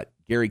out. But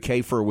Gary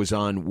Kafer was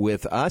on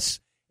with us,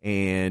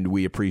 and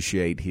we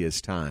appreciate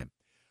his time.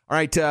 All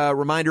right,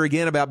 reminder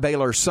again about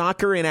Baylor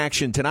soccer in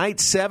action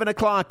tonight, 7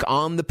 o'clock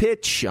on the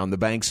pitch on the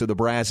banks of the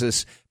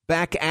Brazos.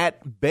 back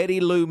at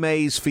Betty Lou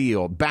Mays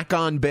Field. Back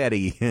on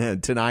Betty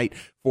tonight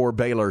for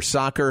Baylor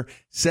soccer.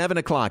 7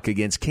 o'clock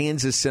against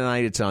Kansas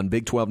tonight. It's on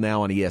Big 12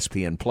 Now on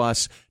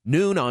ESPN+.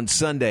 Noon on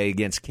Sunday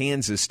against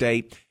Kansas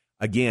State.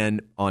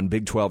 Again on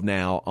Big 12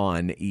 Now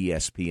on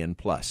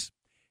ESPN+.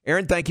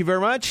 Aaron, thank you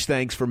very much.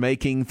 Thanks for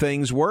making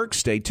things work.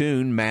 Stay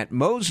tuned. Matt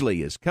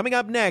Mosley is coming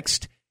up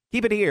next.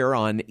 Keep it here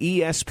on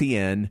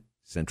ESPN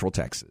Central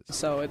Texas.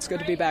 So it's good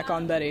to be back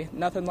on Betty.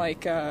 Nothing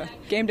like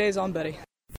game days on Betty.